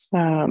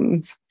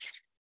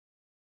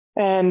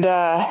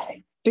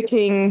 The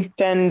king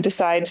then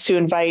decides to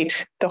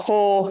invite the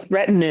whole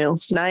retinue,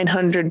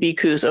 900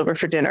 bhikkhus, over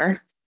for dinner.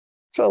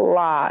 It's a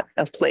lot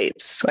of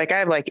plates. Like I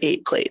have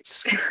 8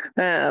 plates.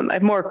 I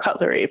have more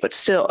cutlery, but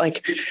still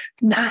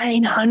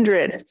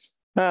 900.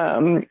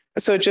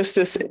 So just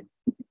this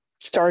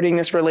starting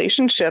this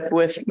relationship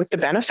with the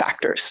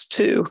benefactors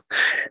too.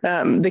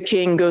 The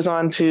king goes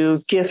on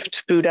to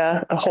gift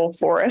Buddha a whole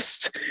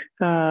forest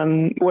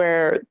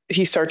where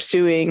he starts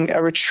doing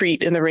a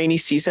retreat in the rainy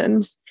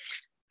season.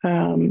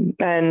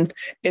 And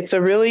it's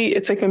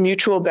like a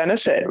mutual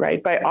benefit,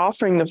 right? By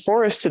offering the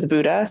forest to the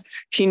Buddha,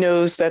 he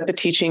knows that the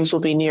teachings will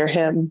be near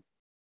him.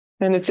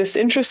 And it's this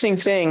interesting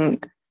thing.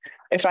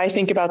 If I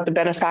think about the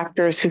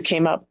benefactors who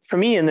came up for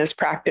me in this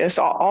practice,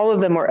 all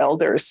of them were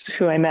elders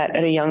who I met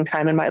at a young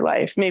time in my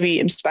life, maybe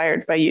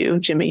inspired by you,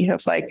 Jimmy,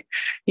 of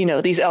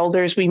these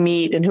elders we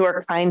meet and who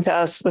are kind to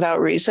us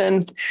without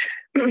reason.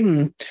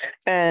 And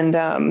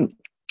I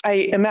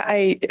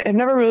have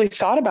never really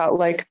thought about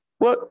what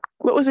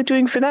was it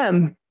doing for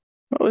them?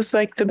 What was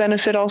the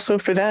benefit also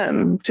for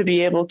them to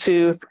be able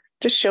to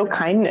just show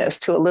kindness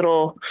to a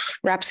little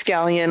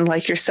rapscallion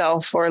like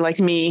yourself or like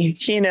me,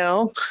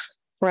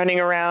 running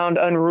around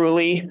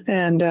unruly.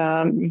 And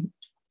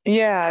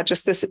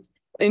just this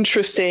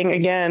interesting,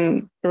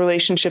 again,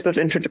 relationship of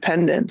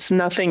interdependence.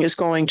 Nothing is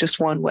going just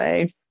one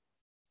way.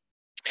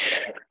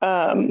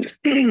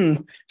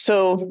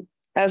 So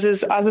as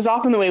is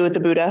often the way with the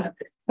Buddha,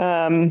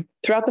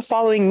 throughout the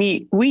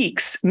following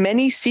weeks,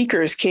 many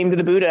seekers came to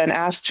the Buddha and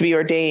asked to be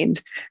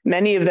ordained.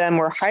 Many of them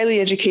were highly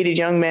educated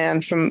young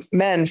men from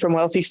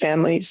wealthy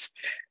families.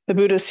 The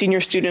Buddha's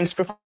senior students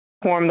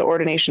performed the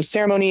ordination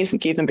ceremonies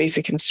and gave them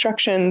basic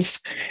instructions.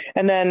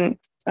 And then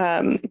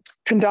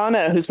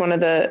Kundana, who's one of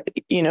the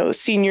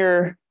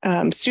senior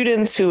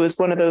students, who was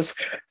one of those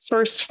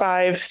first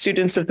 5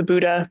 students of the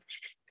Buddha,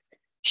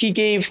 he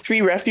gave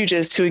 3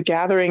 refuges to a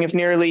gathering of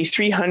nearly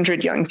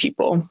 300 young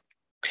people.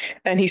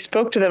 And he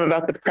spoke to them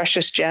about the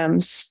precious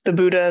gems, the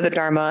Buddha, the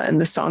Dharma, and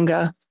the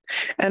Sangha.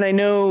 And I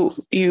know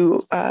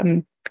you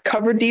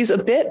covered these a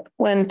bit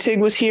when Tig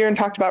was here and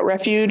talked about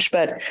refuge,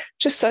 but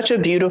just such a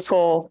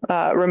beautiful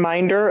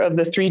reminder of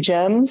the 3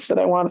 gems that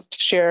I want to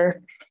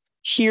share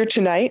here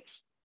tonight.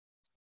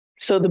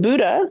 So the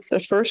Buddha, the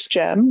first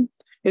gem,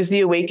 is the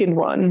awakened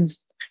one.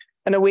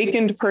 An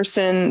awakened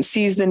person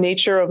sees the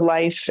nature of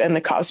life and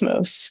the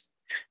cosmos.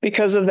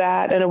 Because of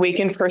that, an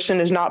awakened person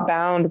is not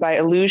bound by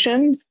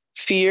illusion,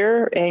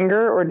 fear,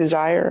 anger, or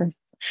desire.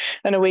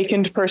 An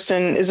awakened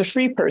person is a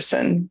free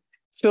person,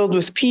 filled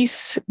with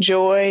peace,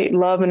 joy,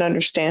 love, and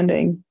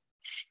understanding.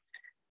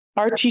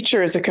 Our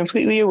teacher is a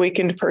completely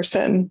awakened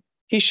person.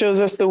 He shows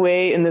us the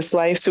way in this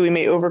life so we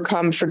may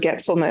overcome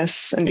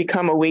forgetfulness and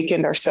become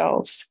awakened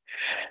ourselves.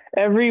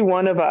 Every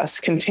one of us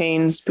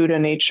contains Buddha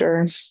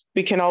nature.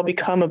 We can all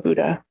become a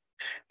Buddha.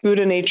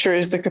 Buddha nature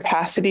is the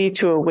capacity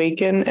to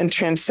awaken and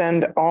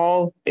transcend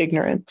all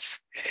ignorance.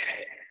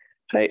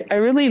 I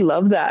really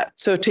love that.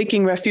 So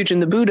taking refuge in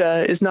the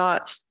Buddha is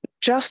not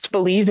just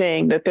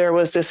believing that there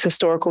was this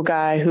historical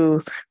guy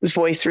whose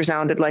voice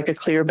resounded like a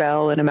clear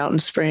bell in a mountain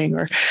spring,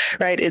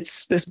 right?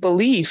 It's this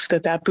belief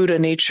that Buddha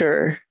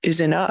nature is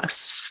in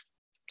us.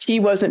 He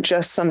wasn't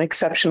just some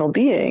exceptional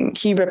being.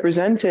 He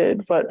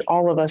represented what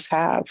all of us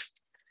have.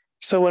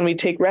 So when we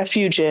take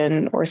refuge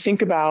in or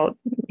think about,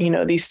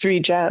 these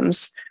 3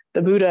 gems,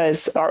 the Buddha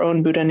is our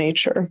own Buddha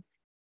nature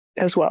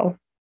as well.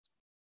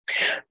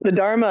 The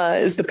Dharma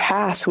is the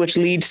path which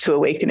leads to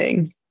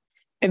awakening.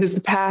 It is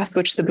the path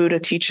which the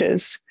Buddha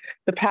teaches,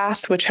 the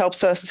path which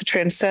helps us to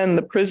transcend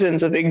the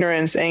prisons of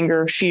ignorance,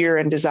 anger, fear,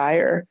 and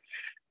desire.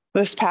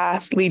 This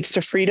path leads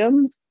to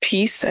freedom,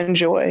 peace, and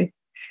joy.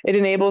 It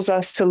enables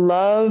us to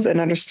love and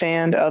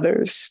understand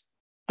others.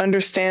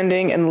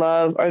 Understanding and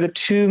love are the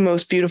 2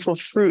 most beautiful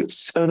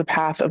fruits of the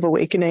path of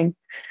awakening.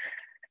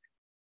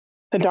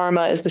 The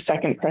Dharma is the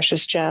second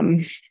precious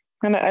gem.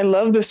 And I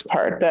love this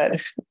part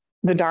that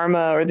the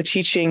Dharma or the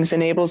teachings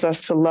enables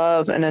us to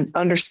love and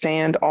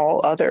understand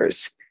all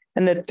others.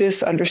 And that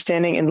this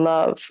understanding and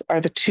love are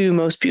the 2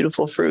 most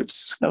beautiful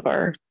fruits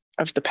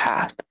of the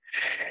path.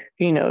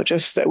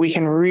 Just that we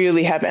can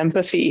really have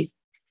empathy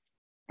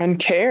and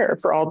care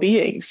for all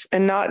beings,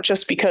 and not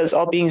just because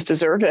all beings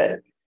deserve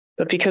it,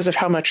 but because of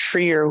how much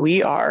freer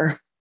we are.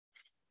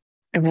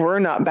 And we're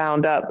not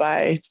bound up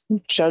by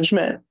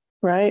judgment,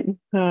 right?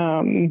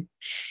 And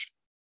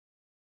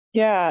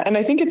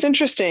I think it's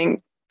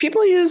interesting.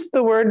 People use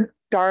the word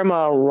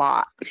Dharma a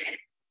lot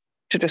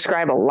to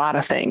describe a lot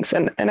of things.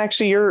 And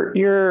actually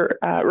your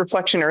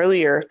reflection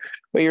earlier,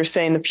 where you're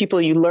saying the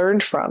people you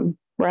learned from,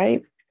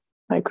 right?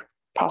 Like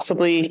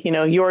possibly,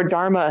 your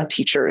Dharma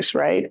teachers,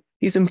 right?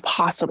 These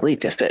impossibly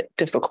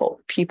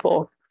difficult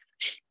people.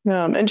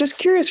 And just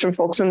curious from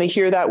folks when they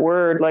hear that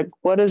word, like,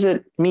 what does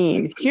it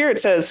mean? Here it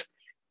says,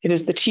 it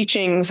is the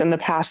teachings and the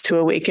path to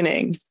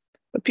awakening.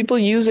 But people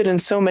use it in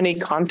so many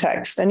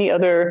contexts. Any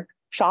other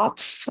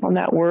thoughts on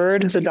that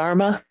word, the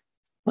Dharma?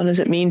 What does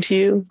it mean to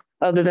you,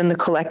 other than the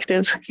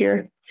collective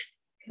here?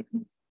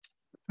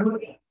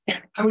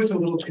 I was a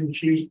little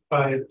confused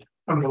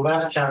from the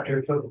last chapter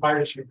to the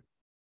fire chapter,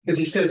 because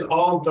he says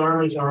all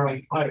dharmas are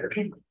on fire.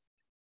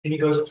 And he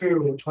goes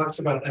through and talks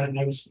about that. And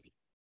I was,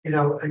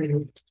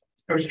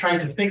 I was trying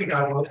to think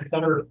about a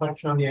better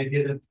reflection on the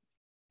idea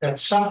that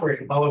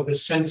suffering, all of the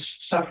sense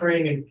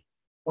suffering and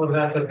all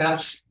of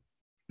that's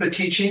the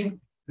teaching,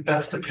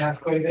 that's the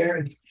pathway there.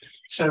 And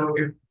so,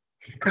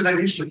 because I'm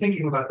used to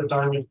thinking about the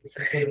Dharma as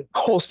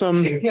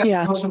wholesome,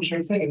 wholesome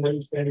sort of thing,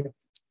 and then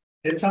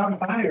it's on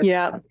fire.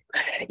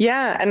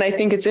 Yeah, and I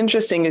think it's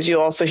interesting as you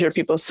also hear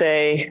people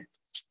say,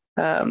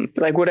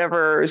 like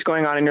whatever is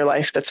going on in your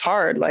life that's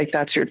hard, like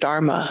that's your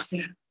Dharma,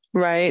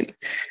 right?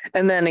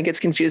 And then it gets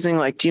confusing.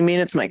 Like, do you mean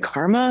it's my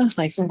karma?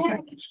 Like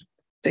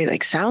they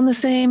like sound the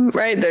same,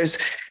 right? There's,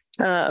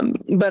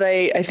 but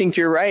I think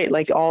you're right.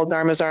 Like all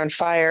dharmas are on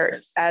fire,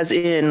 as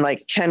in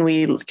like, can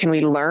we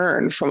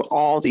learn from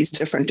all these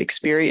different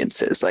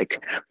experiences?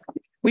 Like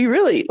we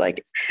really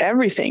like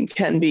everything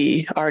can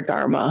be our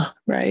Dharma,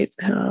 right?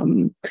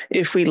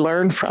 If we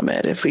learn from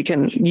it, if we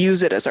can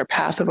use it as our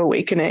path of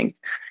awakening.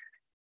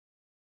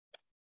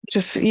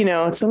 Just,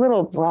 it's a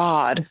little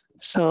broad.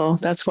 So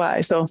that's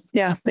why. So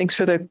yeah, thanks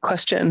for the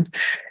question.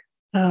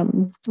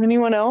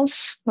 Anyone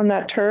else on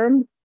that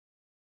term?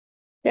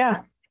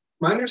 Yeah.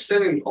 My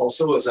understanding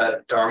also was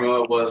that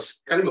Dharma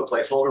was kind of a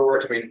placeholder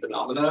word to mean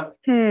phenomena.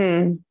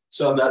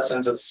 So in that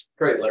sense, it's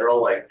very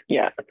literal, like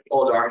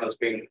all dharmas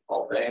being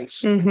all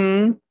things.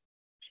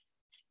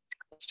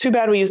 It's too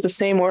bad we use the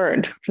same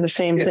word for the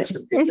same thing.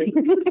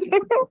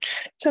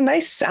 It's a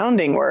nice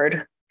sounding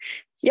word.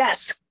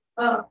 Yes.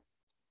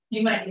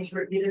 You might need to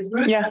repeat it.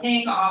 Ruth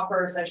King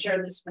offers, I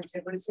shared this with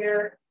was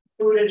here,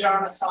 Buddha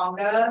Dharma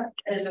Sangha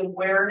as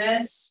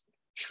awareness,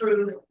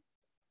 truth.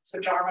 So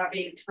Dharma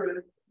being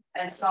truth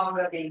and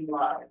Sangha being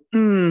love.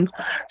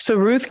 So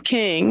Ruth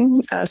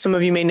King, some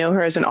of you may know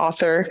her as an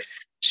author.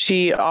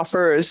 She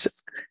offers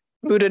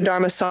Buddha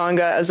Dharma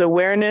Sangha as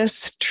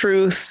awareness,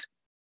 truth,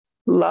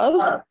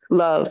 love.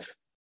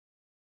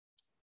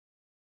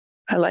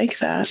 I like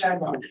that.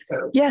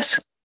 Yes.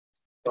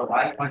 So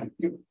my point of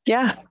view.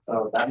 Yeah.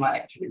 So Dharma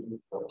actually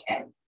means for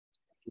can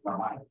your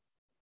mind.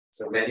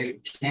 So when you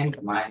can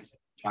the mind,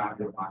 change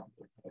your mind.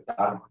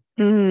 Dharma.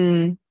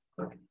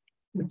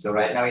 So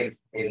right now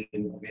it's in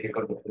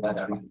medical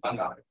Dharma and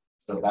Sangha.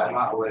 So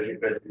Dharma will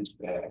represent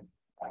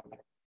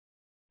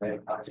the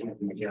ultimate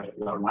measure of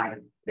your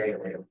mind, their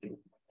way of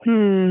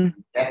thinking.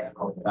 That's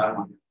called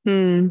Dharma.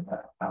 The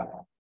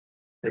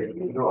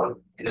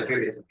ego in the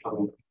previous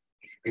problem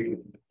is pretty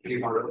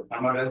more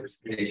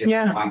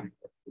mind.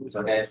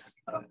 So that's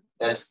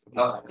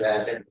not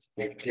the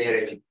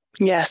clarity.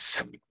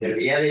 Yes. The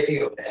reality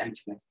of the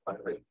emptiness of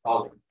the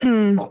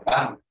problem of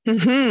Dharma.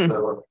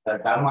 So the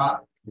Dharma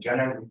in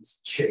general is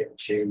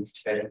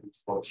change,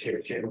 it's for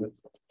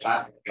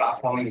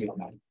transforming your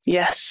mind.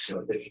 Yes.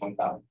 So this one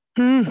down.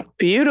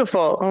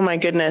 Beautiful. Oh my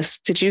goodness.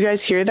 Did you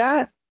guys hear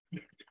that?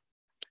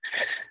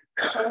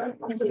 I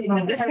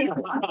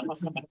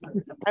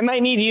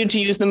might need you to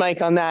use the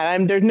mic on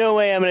that. There's no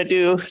way I'm going to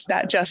do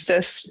that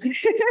justice.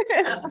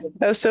 That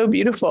was so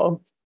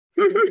beautiful.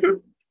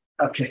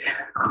 Okay.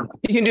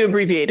 You can do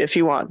abbreviate if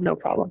you want, no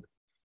problem.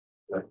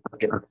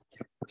 Okay.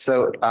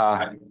 So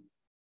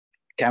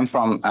came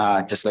from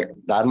just like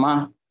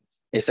Dharma,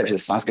 it's a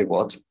Sanskrit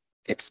word.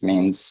 It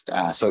means,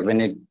 so when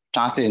it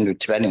translates into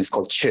Tibetan, it's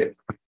called Che.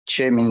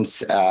 Che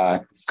means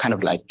kind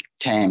of like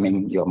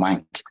taming your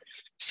mind.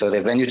 So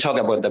that when you talk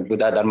about the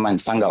Buddha, Dharma, and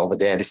Sangha over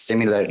there, it's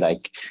similar,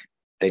 like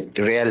the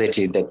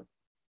reality, the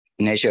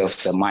nature of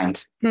the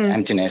mind,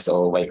 emptiness,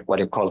 or like what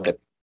you call the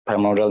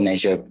primordial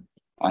nature.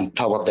 On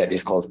top of that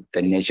is called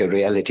the nature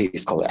reality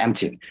is called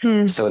empty.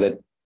 So that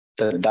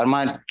the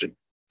Dharma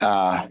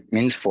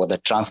means for the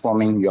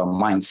transforming your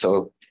mind.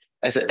 So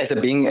as a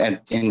being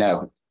in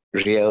a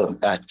real,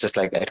 just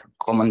like a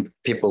common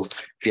people,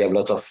 we have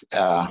lots of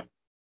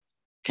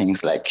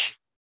things like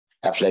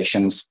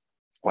afflictions,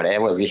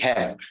 whatever we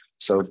have.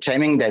 So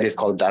taming that is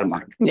called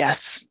Dharma.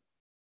 Yes.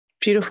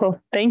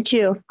 Beautiful. Thank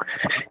you.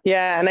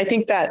 Yeah. And I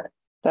think that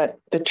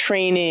the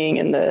training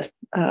and the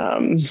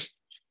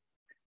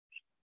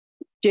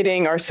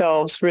getting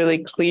ourselves really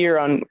clear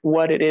on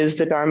what it is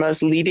the Dharma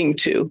is leading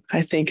to,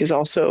 I think is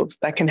also,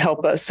 that can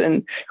help us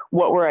in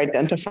what we're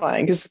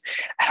identifying. Because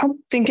I don't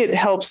think it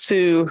helps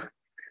to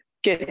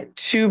get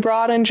too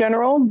broad in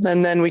general.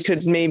 And then we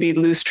could maybe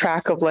lose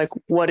track of like,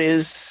 what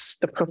is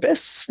the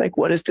purpose? Like,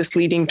 what is this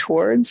leading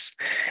towards?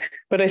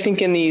 But I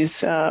think in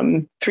these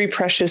 3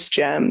 precious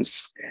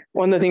gems,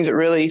 one of the things that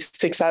really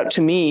sticks out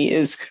to me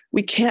is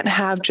we can't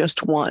have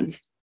just one.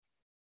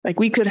 Like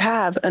we could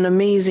have an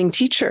amazing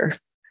teacher,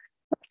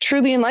 a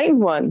truly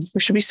enlightened one.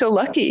 We should be so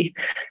lucky.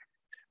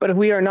 But if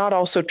we are not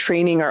also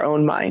training our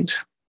own mind,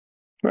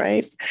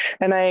 right?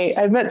 And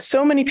I've met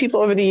so many people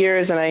over the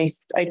years, and I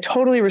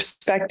totally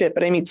respect it,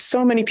 but I meet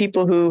so many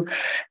people who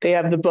they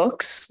have the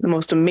books, the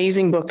most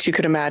amazing books you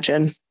could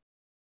imagine,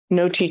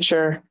 no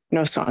teacher,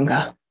 no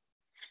Sangha.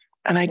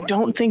 And I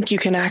don't think you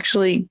can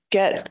actually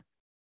get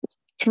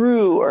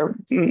through or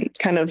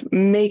kind of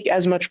make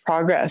as much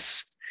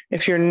progress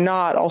if you're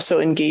not also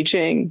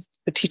engaging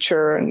the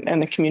teacher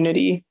and the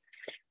community.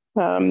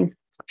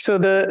 So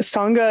the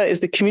Sangha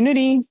is the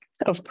community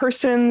of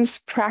persons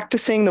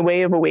practicing the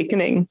way of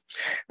awakening,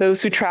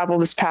 those who travel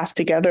this path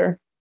together.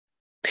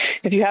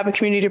 If you have a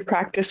community to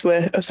practice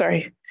with,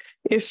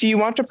 if you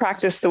want to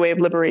practice the way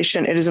of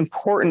liberation, it is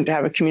important to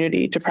have a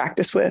community to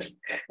practice with.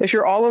 If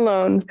you're all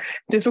alone,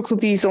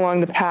 difficulties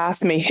along the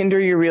path may hinder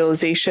your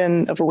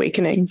realization of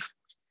awakening.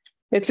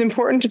 It's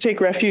important to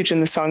take refuge in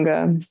the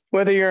Sangha.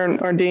 Whether you're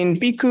an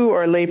ordained bhikkhu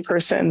or a lay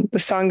person, the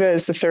Sangha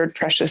is the 3rd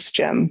precious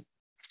gem.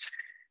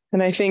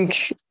 And I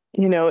think,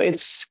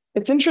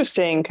 it's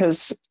interesting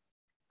because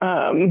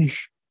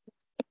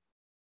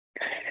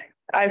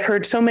I've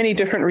heard so many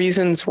different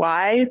reasons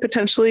why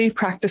potentially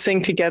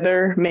practicing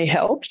together may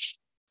help.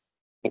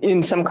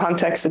 In some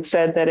contexts, it's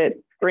said that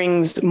it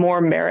brings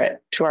more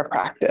merit to our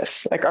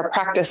practice. Like our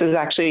practice is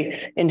actually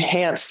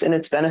enhanced in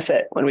its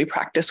benefit when we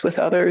practice with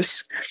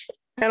others.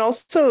 And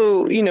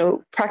also,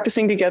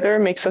 practicing together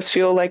makes us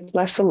feel like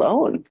less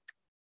alone.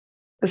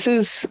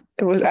 As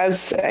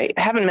I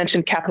haven't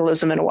mentioned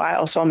capitalism in a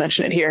while, so I'll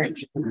mention it here.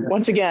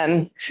 Once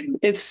again,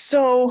 it's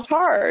so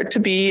hard to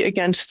be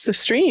against the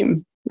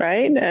stream,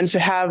 right? And to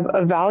have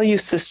a value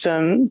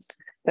system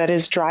that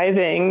is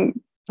driving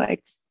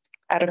like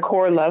at a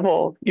core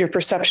level, your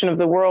perception of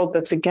the world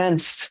that's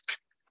against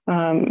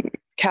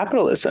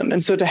capitalism.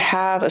 And so to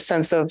have a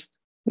sense of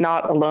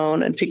not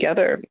alone and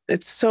together,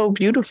 it's so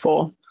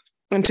beautiful.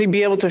 And to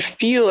be able to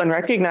feel and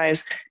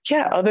recognize,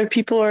 yeah, other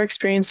people are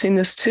experiencing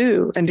this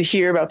too. And to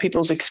hear about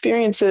people's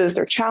experiences,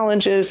 their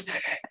challenges.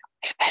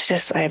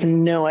 I have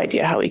no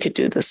idea how we could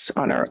do this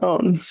on our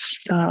own.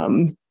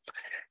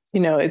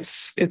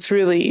 It's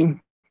really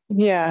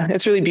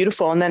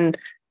beautiful. And then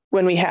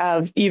when we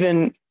have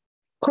even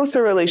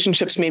closer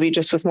relationships, maybe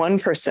just with one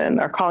person,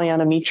 our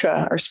Kalyana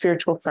Mitra, our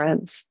spiritual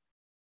friends,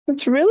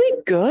 it's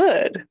really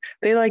good.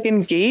 They like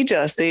engage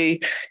us. We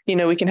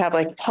can have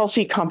like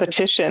healthy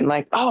competition,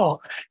 like, oh,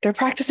 they're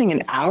practicing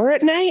an hour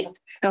at night.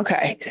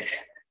 Okay.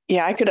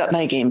 Yeah, I could up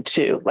my game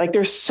too. Like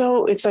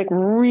it's like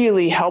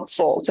really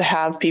helpful to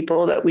have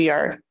people that we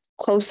are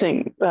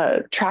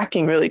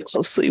tracking really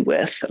closely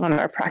with on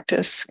our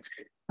practice.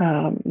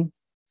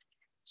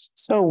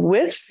 So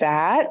with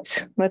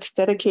that, let's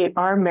dedicate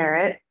our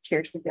merit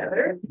here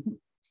together.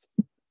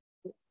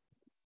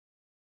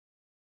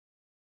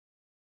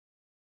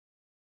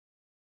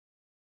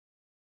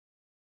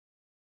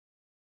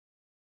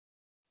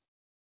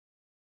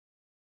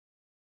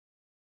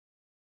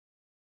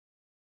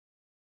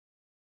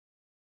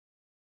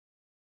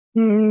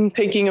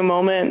 Taking a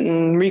moment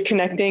and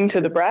reconnecting to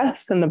the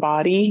breath and the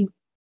body.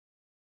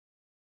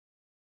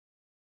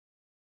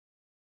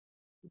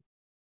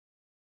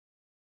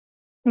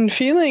 And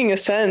feeling a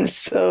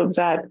sense of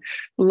that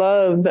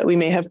love that we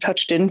may have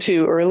touched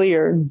into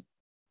earlier.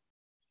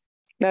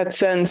 That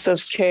sense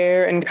of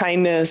care and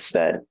kindness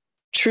that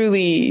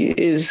truly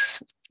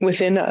is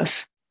within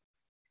us.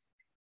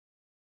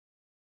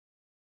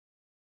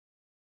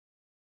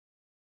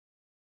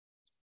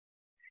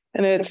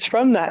 And it's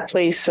from that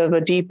place of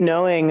a deep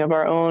knowing of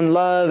our own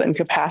love and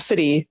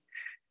capacity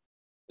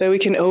that we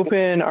can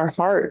open our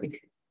heart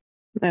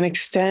and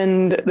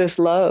extend this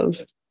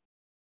love.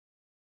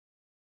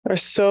 There are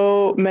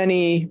so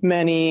many,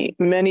 many,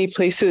 many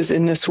places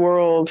in this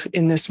world,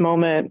 in this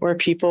moment, where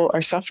people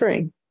are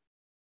suffering.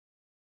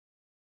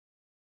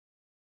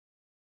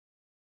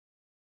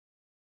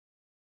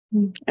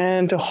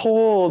 And to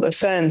hold a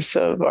sense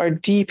of our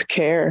deep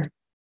care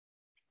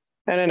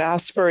and an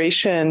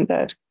aspiration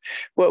that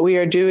what we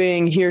are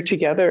doing here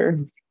together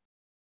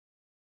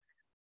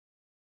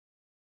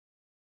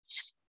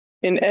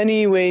in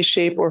any way,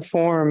 shape, or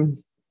form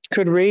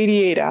could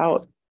radiate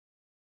out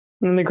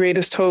in the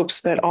greatest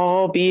hopes that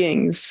all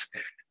beings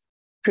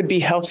could be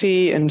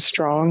healthy and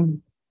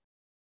strong,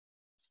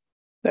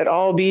 that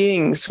all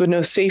beings would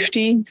know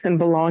safety and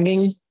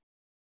belonging,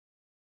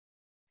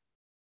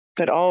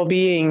 that all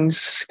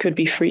beings could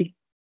be free.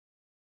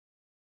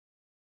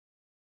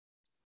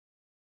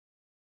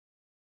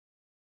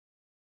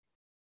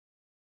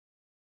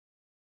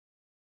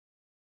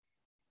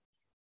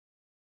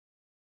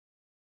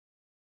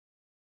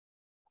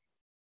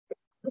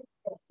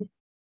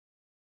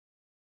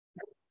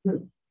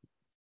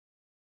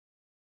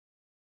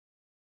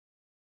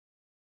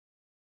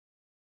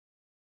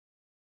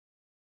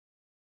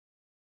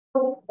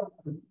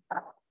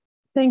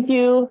 Thank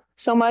you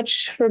so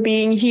much for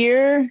being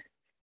here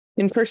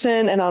in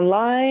person and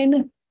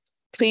online.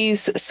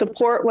 Please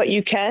support what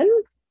you can.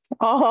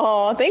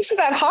 Oh, thanks for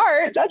that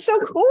heart. That's so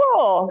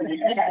cool.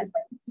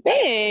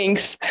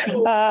 Thanks.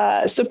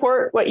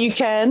 Support what you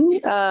can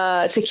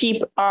to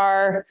keep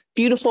our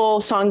beautiful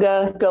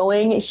Sangha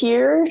going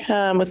here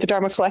with the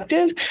Dharma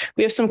Collective.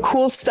 We have some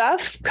cool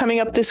stuff coming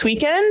up this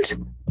weekend.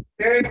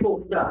 Very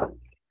cool stuff.